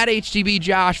 at HTB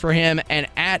Josh for him, and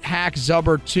at Hack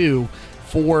Zubbard 2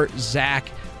 for Zach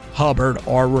Hubbard,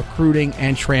 our recruiting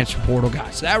and transfer portal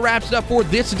guys. So that wraps it up for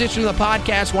this edition of the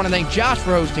podcast. Want to thank Josh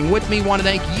for hosting with me. Want to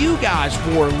thank you guys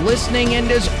for listening,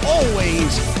 and as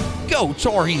always, go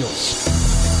Tar Heels.